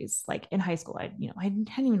boundaries. Like in high school, I hadn't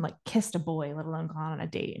even like kissed a boy, let alone gone on a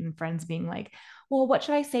date, and friends being like, well, what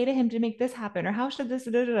should I say to him to make this happen, or how should this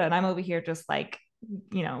da, da, da? And I'm over here just like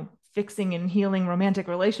fixing and healing romantic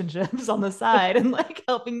relationships on the side, and like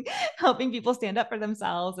helping people stand up for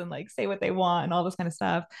themselves and like say what they want and all this kind of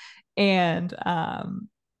stuff. And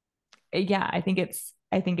yeah, I think it's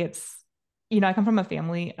I come from a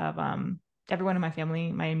family of everyone in my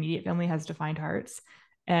family, my immediate family, has defined hearts.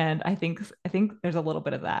 And I think there's a little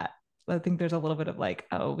bit of that. I think there's a little bit of like,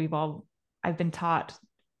 oh, I've been taught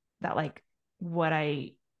that like what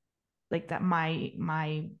I like that my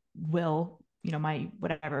will, my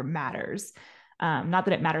whatever matters. Not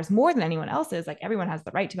that it matters more than anyone else's, like everyone has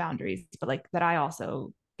the right to boundaries, but like that I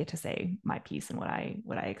also get to say my piece and what I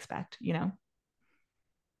expect.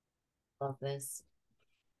 Love this.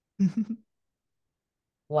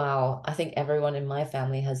 Wow. I think everyone in my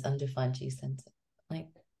family has undefined G center. Like,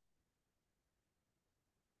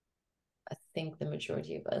 I think the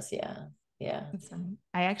majority of us, yeah. Yeah.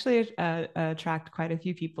 I actually attract quite a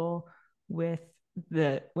few people with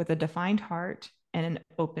a defined heart and an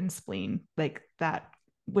open spleen, like that,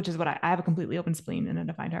 which is what I have a completely open spleen and a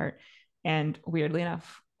defined heart. And weirdly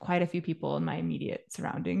enough, quite a few people in my immediate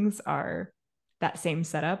surroundings are that same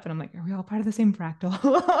setup. And I'm like, are we all part of the same fractal?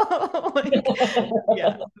 Like,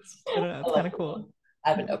 yeah, I don't know. I It's love kind of it. cool. I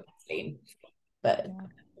have an Yeah. open spleen, but Yeah.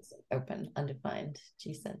 open, undefined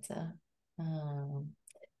G center. Um,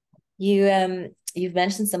 you've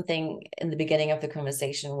mentioned something in the beginning of the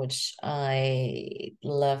conversation which I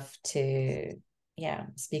love to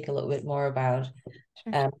speak a little bit more about.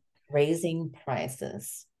 Sure. Um, Raising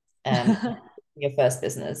prices. Um, your first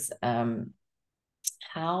business.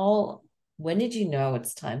 How when did you know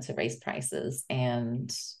it's time to raise prices?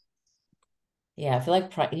 And yeah, I feel like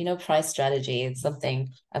price strategy. It's something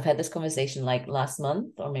I've had this conversation like last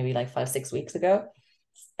month or maybe like 5, 6 weeks ago.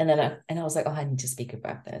 And then I was like, oh, I need to speak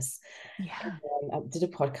about this. And Yeah. then I did a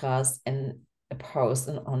podcast and a post,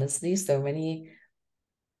 and honestly, so many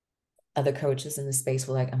other coaches in the space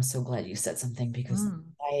were like, I'm so glad you said something because Mm.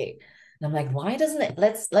 and I'm like, why doesn't it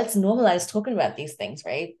let's normalize talking about these things,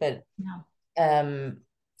 right? But No. um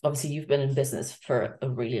obviously you've been in business for a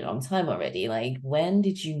really long time already. Like, when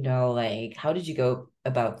did you know, like, how did you go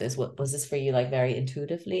about this? What was this for you, like very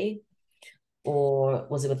intuitively? Or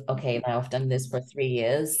was it with, okay, now I've done this for 3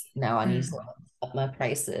 years, now I need to Mm. up my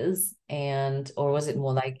prices? And or was it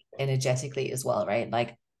more like energetically as well, right?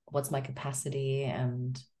 Like, what's my capacity?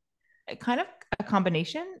 And Kind of a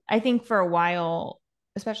combination. I think for a while,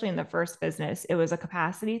 especially in the first business, it was a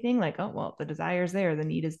capacity thing, like, oh, well, the desire is there, the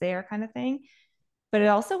need is there kind of thing. But it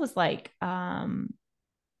also was like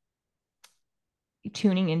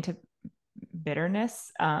tuning into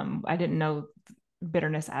bitterness. I didn't know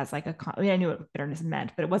bitterness as like I mean, I knew what bitterness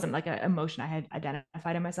meant, but it wasn't like an emotion I had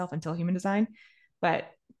identified in myself until human design. But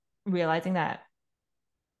realizing that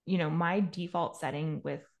my default setting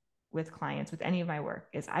with clients with any of my work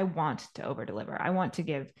is I want to over deliver. I want to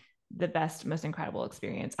give the best, most incredible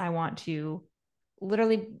experience. I want to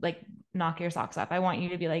literally like knock your socks off. I want you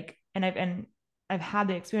to be like, and I've had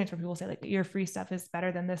the experience where people say like your free stuff is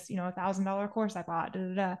better than this $1,000 course I bought, da,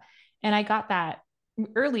 da, da. And I got that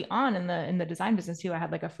early on in the design business too. I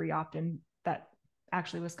had like a free opt-in that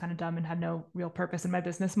actually was kind of dumb and had no real purpose in my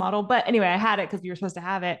business model. But anyway, I had it because you were supposed to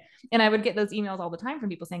have it. And I would get those emails all the time from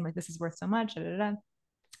people saying like, this is worth so much. Da, da, da.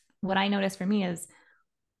 What I noticed for me is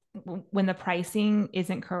when the pricing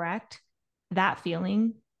isn't correct, that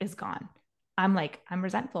feeling is gone. I'm like, I'm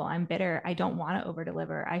resentful. I'm bitter. I don't want to over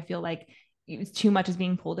deliver. I feel like too much is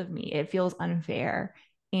being pulled of me. It feels unfair.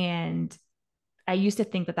 And I used to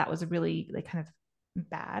think that that was a really like kind of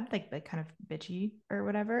bad, like kind of bitchy or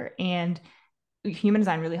whatever. And human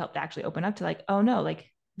design really helped to actually open up to like, oh no,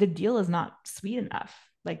 like the deal is not sweet enough.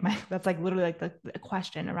 Like that's like literally like the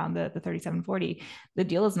question around the 3740. The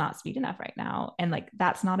deal is not sweet enough right now. And like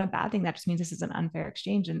that's not a bad thing. That just means this is an unfair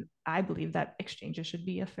exchange. And I believe that exchanges should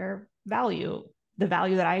be a fair value. The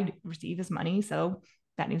value that I receive is money. So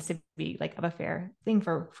that needs to be like of a fair thing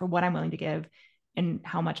for what I'm willing to give and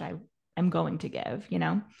how much I am going to give.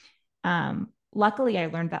 Luckily I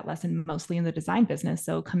learned that lesson mostly in the design business.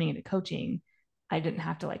 So coming into coaching, I didn't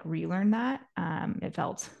have to like relearn that. It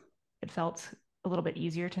felt a little bit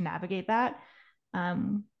easier to navigate that.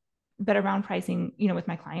 Um, but around pricing, with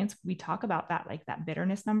my clients, we talk about that, like that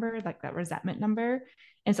bitterness number, like that resentment number.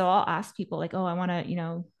 And so I'll ask people like, oh, I want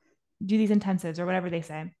to, do these intensives or whatever they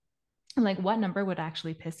say. And like, what number would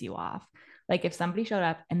actually piss you off? Like if somebody showed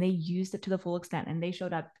up and they used it to the full extent and they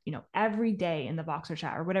showed up, every day in the Voxer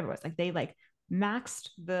chat or whatever it was, like they like maxed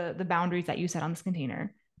the boundaries that you set on this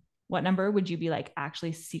container, what number would you be like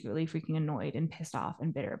actually secretly freaking annoyed and pissed off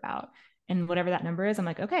and bitter about? And whatever that number is, I'm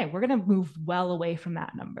like, okay, we're going to move well away from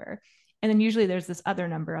that number. And then usually there's this other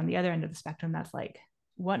number on the other end of the spectrum that's like,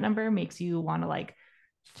 what number makes you want to like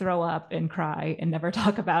throw up and cry and never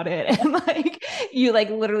talk about it? And like, you like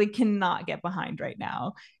literally cannot get behind right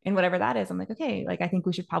now. And whatever that is, I'm like, okay, like I think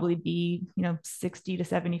we should probably be, 60 to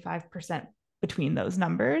 75% between those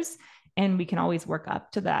numbers. And we can always work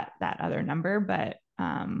up to that other number. But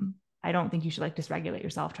I don't think you should like dysregulate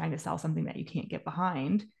yourself trying to sell something that you can't get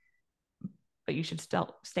behind, but you should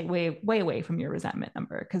still stay way, way away from your resentment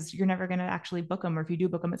number because you're never going to actually book them. Or if you do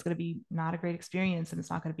book them, it's going to be not a great experience and it's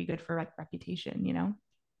not going to be good for like reputation.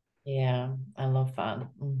 Yeah, I love that.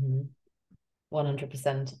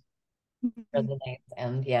 100% resonates.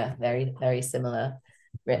 And yeah, very similar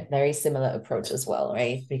approach as well,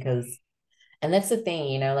 right? Because, and that's the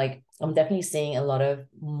thing, like I'm definitely seeing a lot of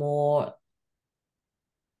more.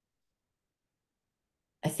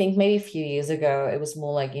 I think maybe a few years ago, it was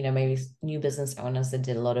more like, maybe new business owners that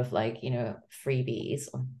did a lot of like, freebies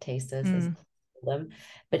or tasters as them.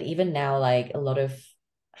 But even now, like a lot of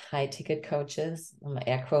high ticket coaches, I'm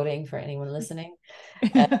air quoting for anyone listening,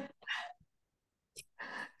 I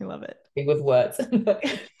love it. with words,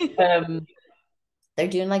 um, they're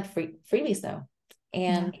doing like freebies now.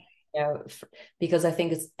 Yeah. And, because I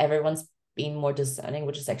think it's everyone's being more discerning,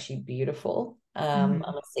 which is actually beautiful. I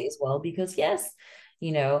must say as well, because yes,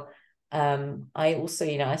 you know, I also,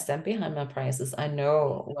 I stand behind my prices. I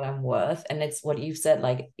know what I'm worth. And it's what you've said,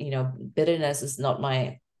 like, bitterness is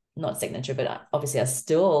not signature, but obviously I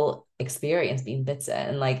still experience being bitter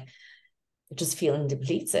and like just feeling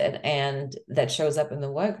depleted. And that shows up in the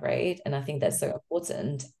work, right? And I think that's so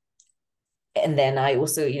important. And then I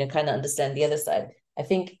also, kind of understand the other side. I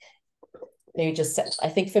think they just said, I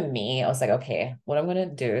think for me, I was like, okay, what I'm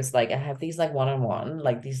gonna do is like I have these like one-on-one,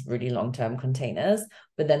 like these really long-term containers,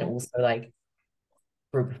 but then also like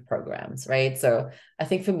group programs, right? So I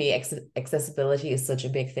think for me, accessibility is such a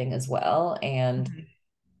big thing as well. And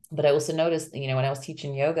but I also noticed, when I was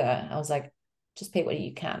teaching yoga, I was like, just pay what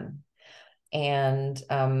you can. And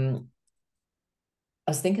I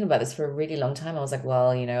was thinking about this for a really long time. I was like, well,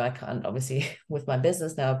 I can't obviously with my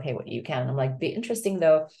business now pay what you can. I'm like, be interesting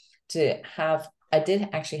though to have. I did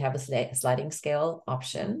actually have a sliding scale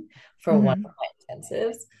option for one of my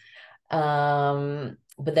intensives.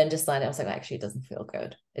 But then decided I was like, actually, it doesn't feel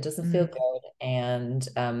good. It doesn't feel good. And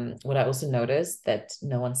what I also noticed that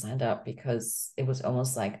no one signed up because it was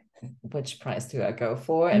almost like, which price do I go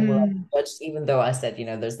for? And will I be judged, even though I said,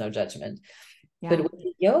 there's no judgment. But Yeah. with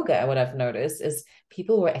the yoga, what I've noticed is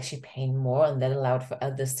people were actually paying more and then allowed for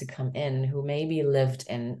others to come in who maybe lived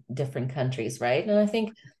in different countries, right? And I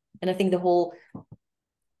think the whole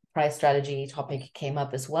price strategy topic came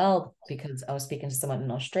up as well because I was speaking to someone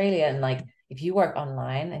in Australia, and like if you work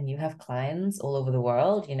online and you have clients all over the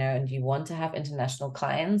world, and you want to have international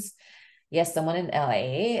clients, yes, someone in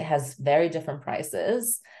LA has very different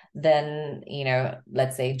prices than,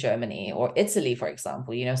 let's say Germany or Italy, for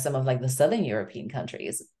example, some of like the Southern European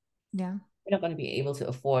countries. Yeah. You're not going to be able to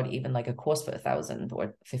afford even like a course for 1,000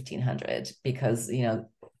 or 1,500 because,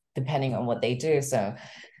 depending on what they do. So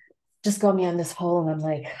just got me on this hole, and I'm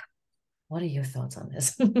like, what are your thoughts on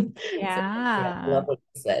this? So yeah, I Yeah. love what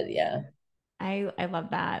you said. Yeah. I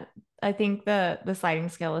love that. I think the sliding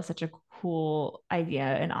scale is such a cool idea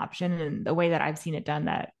and option. And the way that I've seen it done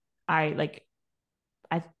that I like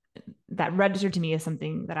I that registered to me as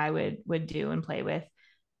something that I would do and play with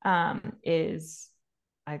is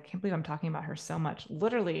I can't believe I'm talking about her so much.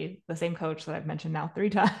 Literally the same coach that I've mentioned now 3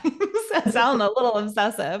 times. I sound a little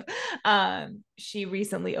obsessive. She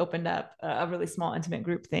recently opened up a really small intimate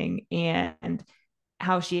group thing, and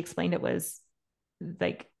how she explained it was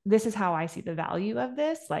like, this is how I see the value of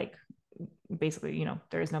this. Like basically,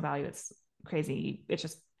 there is no value. It's crazy. It's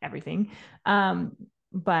just everything.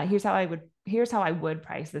 But here's how I would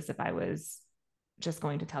price this if I was just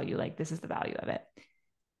going to tell you like this is the value of it.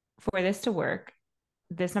 For this to work,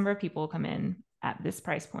 this number of people come in at this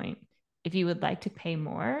price point. If you would like to pay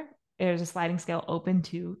more, there's a sliding scale open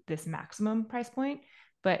to this maximum price point,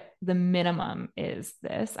 but the minimum is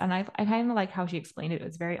this. And I kind of like how she explained it. It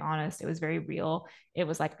was very honest. It was very real. It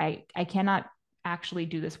was like, I cannot actually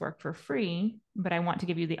do this work for free, but I want to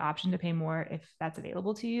give you the option to pay more if that's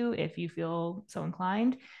available to you, if you feel so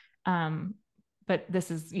inclined. Um, but this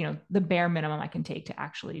is, you know, the bare minimum I can take to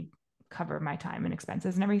actually cover my time and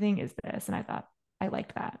expenses and everything is this. And I thought I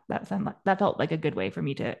liked that. That felt like a good way for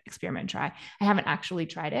me to experiment and try. I haven't actually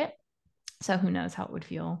tried it, so who knows how it would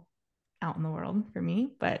feel out in the world for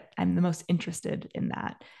me, but I'm the most interested in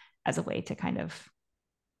that as a way to kind of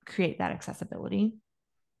create that accessibility.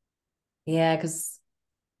 Yeah, because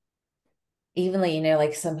even like, you know,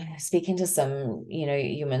 like some speaking to some, you know,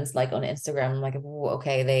 humans like on Instagram, I'm like, "Ooh,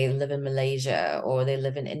 okay, they live in Malaysia or they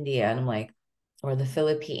live in India," and I'm like, or the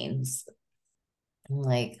Philippines. I'm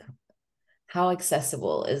like, how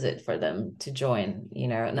accessible is it for them to join? You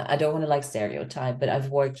know, and I don't want to like stereotype, but I've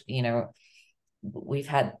worked, you know, we've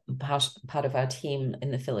had part of our team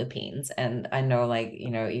in the Philippines, and I know like,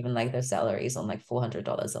 you know, even like their salaries on like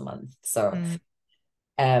 $400 a month. So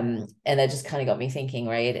Mm, and that just kind of got me thinking,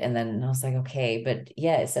 right? And then I was like, okay, but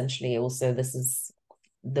yeah, essentially also this is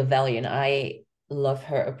the value. And I love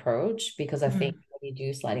her approach because I think mm, when you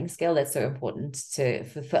do sliding scale, that's so important to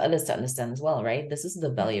for others to understand as well, right? This is the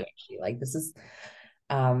yeah. value actually. Like this is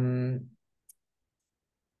um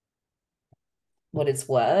what it's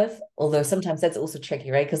worth. Although sometimes that's also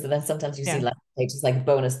tricky, right? Because then sometimes you see Yeah. like pages like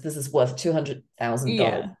bonus, this is worth $200,000.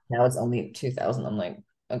 Yeah. Now it's only 2,000. I'm like,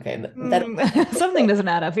 okay, that Something doesn't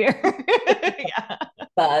add up here. Yeah.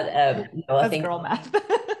 but no, I That's think girl math.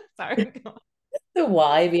 Sorry. the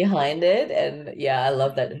why behind it. And yeah, I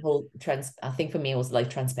love that whole I think for me it was like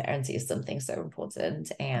transparency is something so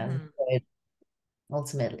important. And Mhm. it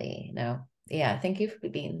ultimately, you know, yeah, thank you for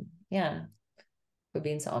being, yeah, for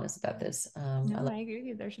being so honest about this. No, I agree with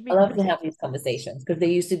you. There should be I love to conversation. have these conversations because they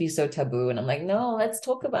used to be so taboo. And I'm like, no, let's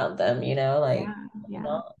talk about them, you know, like Yeah, yeah.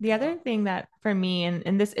 not. The other thing that for me,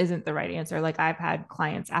 and this isn't the right answer, like I've had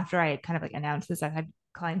clients after I kind of like announced this, I've had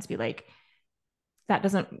clients be like, that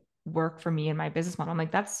doesn't work for me in my business model. I'm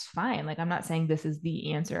like, that's fine. Like, I'm not saying this is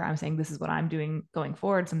the answer. I'm saying this is what I'm doing going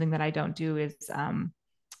forward. Something that I don't do is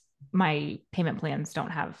my payment plans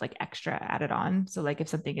don't have like extra added on. So like if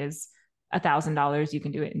something is $1,000, you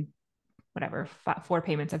can do it in whatever four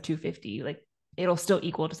payments of 250. Like it'll still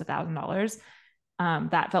equal just $1,000.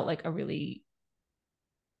 That felt like a really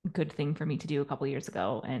good thing for me to do a couple years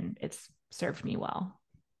ago, and it's served me well.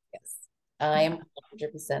 Yes, I am Yeah.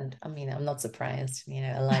 100%. I mean, I'm not surprised, you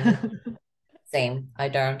know, aligned with. Same, I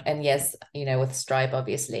don't. And yes, you know, with Stripe,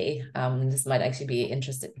 obviously, this might actually be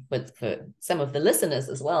interesting with for some of the listeners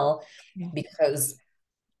as well, Yeah. because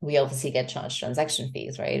we obviously get charged transaction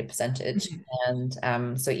fees, right? A percentage. Mhm.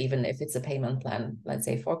 And so even if it's a payment plan, let's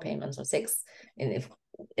say 4 payments or six, and if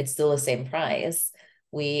it's still the same price,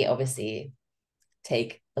 we obviously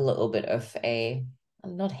take a little bit of a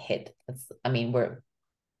not hit. I mean,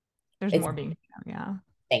 There's it's more being, yeah.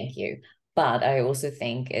 thank you. But I also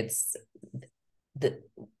think it's the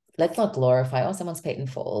let's not glorify, oh, someone's paid in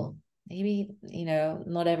full. Maybe, you know,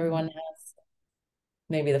 not everyone Mhm. has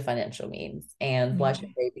maybe the financial means. And why Yeah.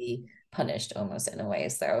 should they be punished almost in a way?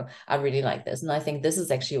 So I really like this. And I think this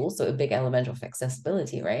is actually also a big element of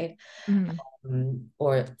accessibility, right? Mhm.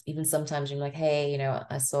 Or even sometimes you're like, hey, you know,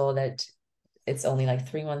 I saw that it's only like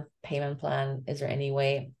 3 month payment plan. Is there any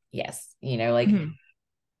way? Yes, you know, like Mhm.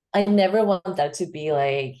 I never want that to be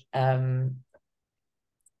like um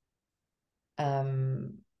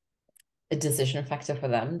a decision factor for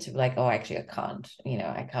them to be like, oh, actually, I can't, you know,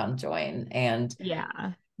 I can't join. And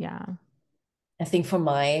Yeah. Yeah. I think for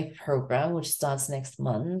my program, which starts next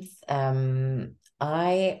month,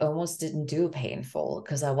 I almost didn't do pay in full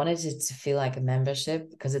because I wanted it to feel like a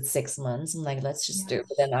membership because it's 6 months. I'm like, let's just do it.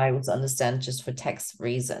 But Yes. then I also understand just for tax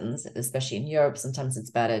reasons, especially in Europe, sometimes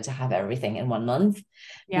it's better to have everything in 1 month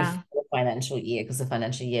before Yeah. the financial year because the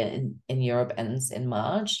financial year in Europe ends in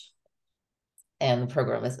March and the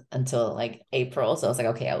program is until like April. So I was like,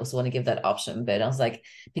 okay, I also want to give that option, but I was like,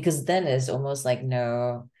 because then it's almost like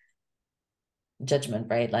no judgment,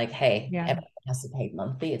 right? Like, hey, Yeah. everyone has to pay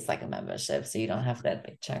monthly. It's like a membership, so you don't have that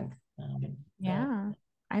big chunk. Yeah. Yeah.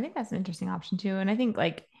 I think that's an interesting option too. And I think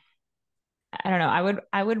like I don't know,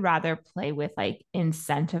 I would rather play with like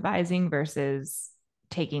incentivizing versus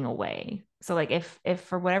taking away. So like if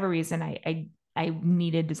for whatever reason I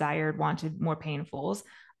needed, desired, wanted more painfuls,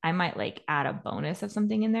 I might like add a bonus of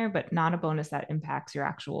something in there, but not a bonus that impacts your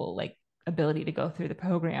actual like ability to go through the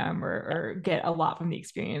program or get a lot from the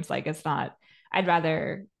experience. Like it's not, I'd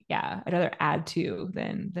rather, yeah, I'd rather add to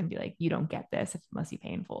than be like, you don't get this unless you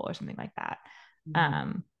pay in full or something like that. Mhm.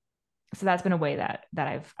 Um, so that's been a way that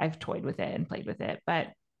I've toyed with it and played with it. But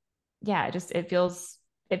yeah, it feels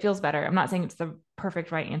better. I'm not saying it's the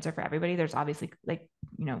perfect right answer for everybody. There's obviously like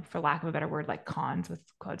for lack of a better word, like cons with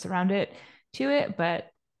quotes around it to it. But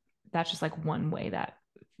that's just like one way that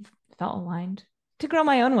felt aligned to grow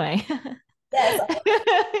my own way. Yes.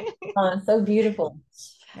 Oh, it's so beautiful.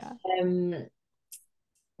 Yeah. Um,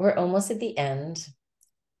 we're almost at the end.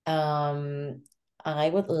 Um, I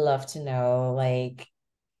would love to know, like,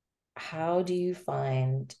 how do you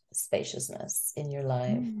find spaciousness in your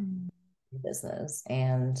life, Mm. business,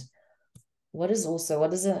 and what does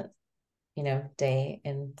a day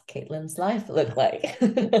in Kaitlyn's life look like?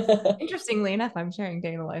 Interestingly enough, I'm sharing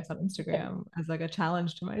day in the life on Instagram as like a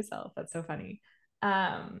challenge to myself. That's so funny.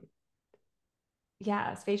 Um,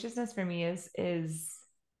 yeah, spaciousness for me is it's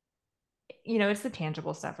the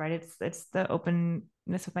tangible stuff, right? It's the openness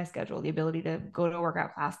with my schedule, the ability to go to a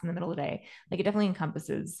workout class in the middle of the day. Like it definitely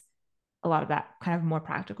encompasses a lot of that kind of more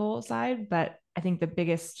practical side. But I think the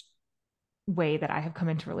biggest way that I have come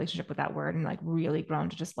into relationship with that word and like really grown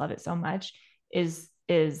to just love it so much is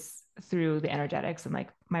through the energetics and like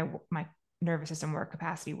my nervous system work,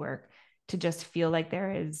 capacity work, to just feel like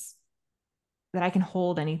there is that I can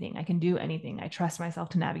hold anything, I can do anything, I trust myself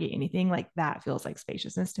to navigate anything. Like that feels like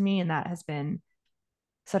spaciousness to me, and that has been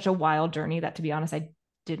such a wild journey that, to be honest, I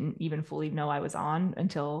didn't even fully know I was on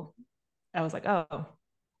until I was like, oh,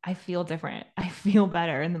 I feel different. I feel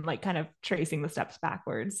better. And then like kind of tracing the steps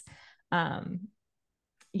backwards. Um,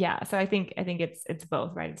 yeah. So I think it's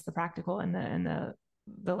both, right? It's the practical and the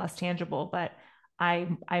less tangible, but I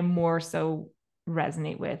more so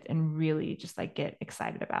resonate with and really just like get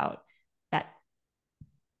excited about that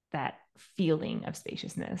that feeling of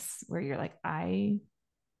spaciousness where you're like,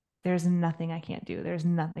 there's nothing I can't do. There's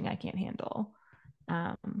nothing I can't handle.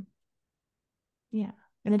 Um, yeah.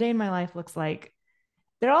 And a day in my life looks like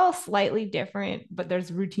they're all slightly different, but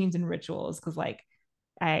there's routines and rituals because like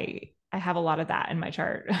I have a lot of that in my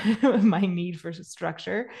chart, my need for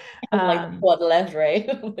structure. I'm like Um, quad left, right?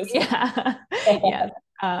 yeah, yes.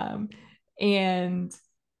 Um, and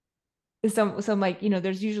so I'm like,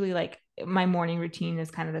 there's usually like my morning routine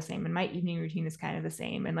is kind of the same and my evening routine is kind of the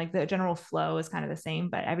same. And like the general flow is kind of the same,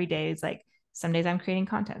 but every day is like some days I'm creating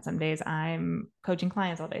content, some days I'm coaching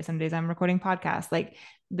clients all day, some days I'm recording podcasts. Like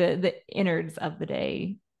the innards of the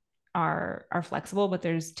day are flexible, but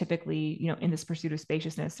there's typically, in this pursuit of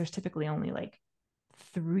spaciousness, there's typically only like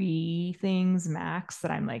three things max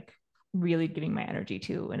that I'm like really giving my energy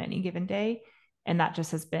to in any given day. And that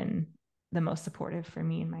just has been the most supportive for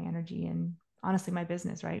me and my energy and honestly my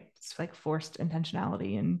business, right? It's like forced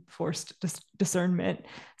intentionality and forced discernment.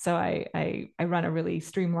 So I run a really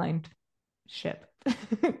streamlined ship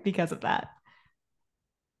because of that.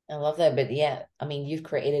 I love that. But yeah, I mean, you've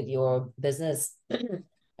created your business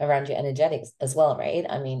around your energetics as well, right?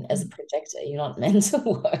 I mean, as a projector, you're not meant to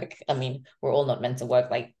work. I mean, we're all not meant to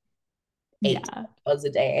work like 8 Yeah. hours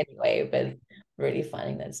a day anyway, but really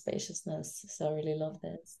finding that spaciousness. So I really love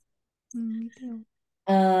this. Me too.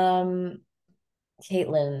 Um,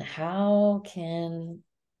 Kaitlyn, how can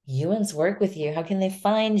humans work with you? How can they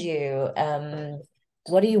find you?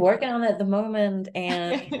 What are you working on at the moment?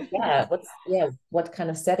 And what kind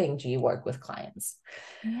of setting do you work with clients?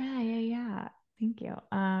 Yeah. Thank you.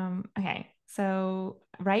 Okay. So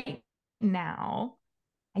right now,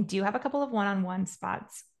 I do have a couple of one-on-one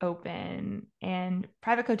spots open, and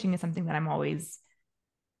private coaching is something that I'm always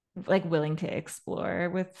like willing to explore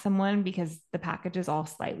with someone because the packages all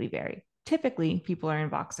slightly vary. Typically, people are in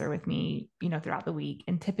Voxer with me, throughout the week,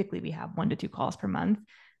 and typically we have 1 to 2 calls per month.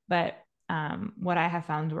 But what I have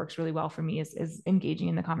found works really well for me is engaging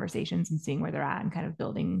in the conversations and seeing where they're at and kind of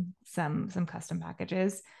building some custom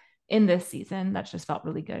packages in this season. That's just felt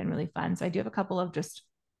really good and really fun. So I do have a couple of just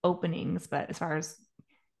openings, but as far as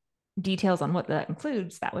details on what that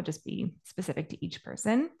includes, that would just be specific to each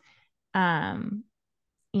person. Um,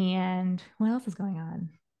 and what else is going on?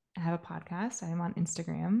 I have a podcast. I'm on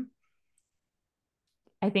Instagram.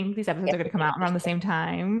 I think these episodes are going to come out around the same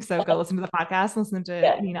time. So go listen to the podcast, listen to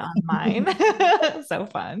Yeah. Nina on mine. So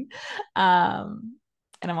fun.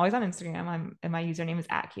 And I'm always on Instagram. And my username is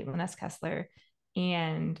at Kaitlyn S. Kessler.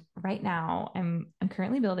 And right now I'm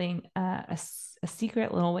currently building a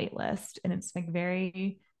secret little wait list. And it's like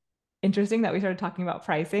very interesting that we started talking about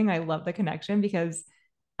pricing. I love the connection because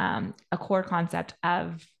a core concept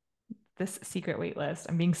of this secret wait list,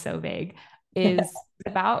 I'm being so vague, is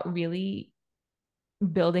about really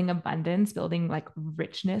building abundance, building like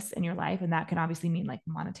richness in your life. And that can obviously mean like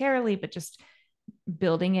monetarily, but just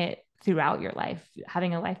building it throughout your life,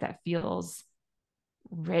 having a life that feels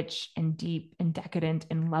rich and deep and decadent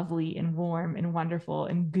and lovely and warm and wonderful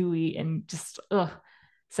and gooey and just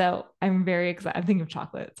So I'm very excited. I'm thinking of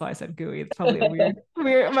chocolate. So I said gooey. It's probably a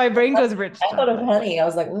weird, my brain goes rich I thought of chocolate. honey. I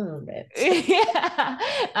was like, rich. Yeah.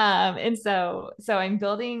 And so I'm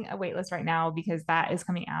building a wait list right now because that is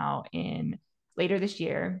coming out in later this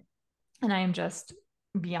year. And I am just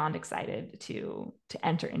beyond excited to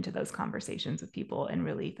enter into those conversations with people and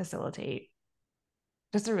really facilitate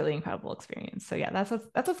just a really incredible experience. So yeah, that's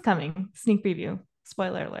what's coming. Sneak preview.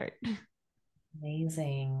 Spoiler alert.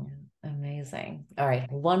 Amazing. Amazing. All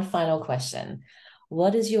right. One final question.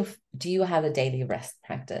 Do you have a daily rest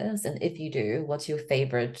practice? And if you do, what's your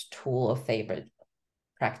favorite tool or favorite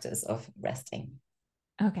practice of resting?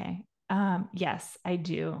 Okay. Yes, I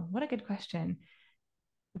do. What a good question.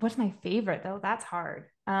 What's my favorite though? That's hard.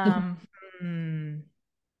 Hmm,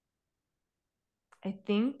 I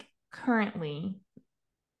think currently,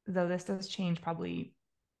 though this does change probably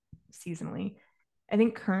seasonally, I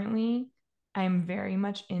think currently I'm very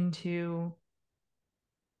much into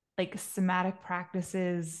like somatic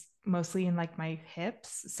practices, mostly in like my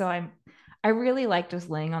hips. So I really like just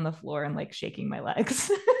laying on the floor and like shaking my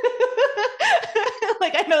legs.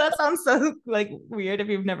 Like I know that sounds so like weird if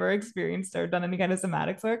you've never experienced or done any kind of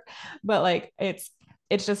somatics work, but like it's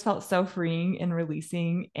just felt so freeing and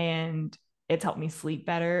releasing, and it's helped me sleep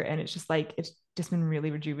better, and it's just like it's just been really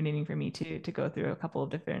rejuvenating for me to go through a couple of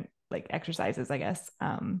different like exercises, I guess,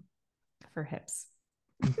 for hips.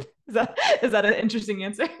 Is that an interesting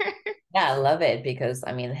answer? Yeah, I love it because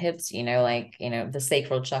I mean hips, like, the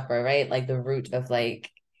sacral chakra, right? Like the root of like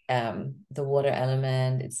the water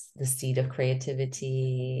element, it's the seed of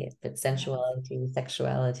creativity, but sensuality,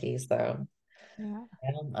 sexuality. So Yeah.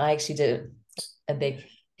 I actually did a big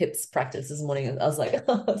hips practice this morning. I was like,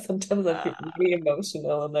 sometimes I feel really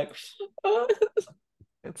emotional. I'm like, oh,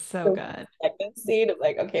 It's so so good. pregnancy. I'm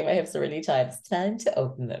like, okay, my hips are really tight. It's time to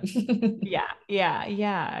open them. Yeah, yeah,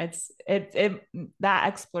 yeah. It that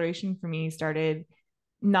exploration for me started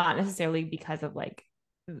not necessarily because of like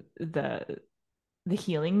the the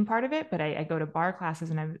healing part of it, but I go to bar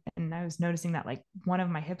classes, and I was noticing that like one of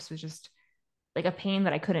my hips was just like a pain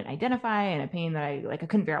that I couldn't identify, and a pain that I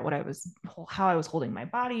couldn't figure out how I was holding my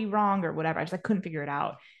body wrong or whatever. I just like couldn't figure it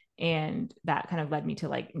out. And that kind of led me to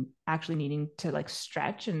like actually needing to like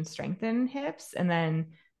stretch and strengthen hips. And then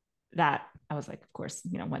that I was like, of course,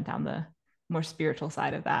 went down the more spiritual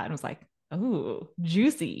side of that and was like, oh,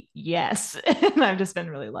 juicy. Yes. And I've just been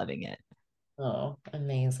really loving it. Oh,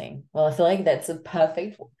 amazing. Well, I feel like that's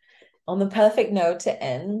on the perfect note to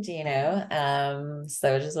end,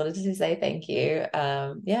 So I just wanted to say thank you,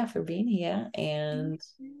 yeah, for being here. Thank And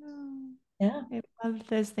you. yeah, I love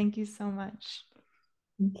this. Thank you so much.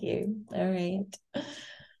 thank you. All right.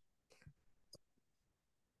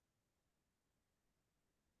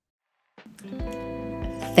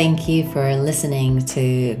 Thank you for listening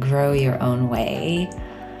to Grow Your Own Way.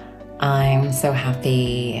 I'm so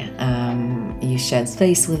happy you shared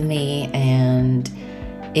space with me, and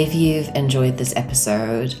if you've enjoyed this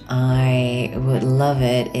episode, I would love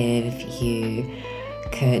it if you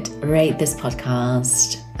could rate this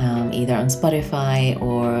podcast either on Spotify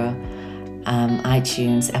or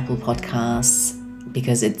iTunes, Apple Podcasts,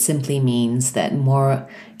 because it simply means that more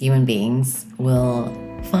human beings will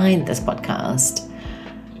find this podcast.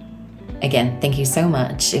 Again, thank you so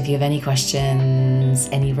much. If you have any questions,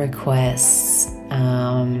 any requests,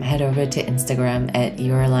 head over to Instagram at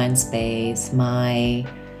YourAlignedSpace. My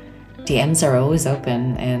DMs are always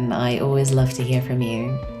open, and I always love to hear from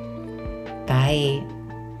you. Bye.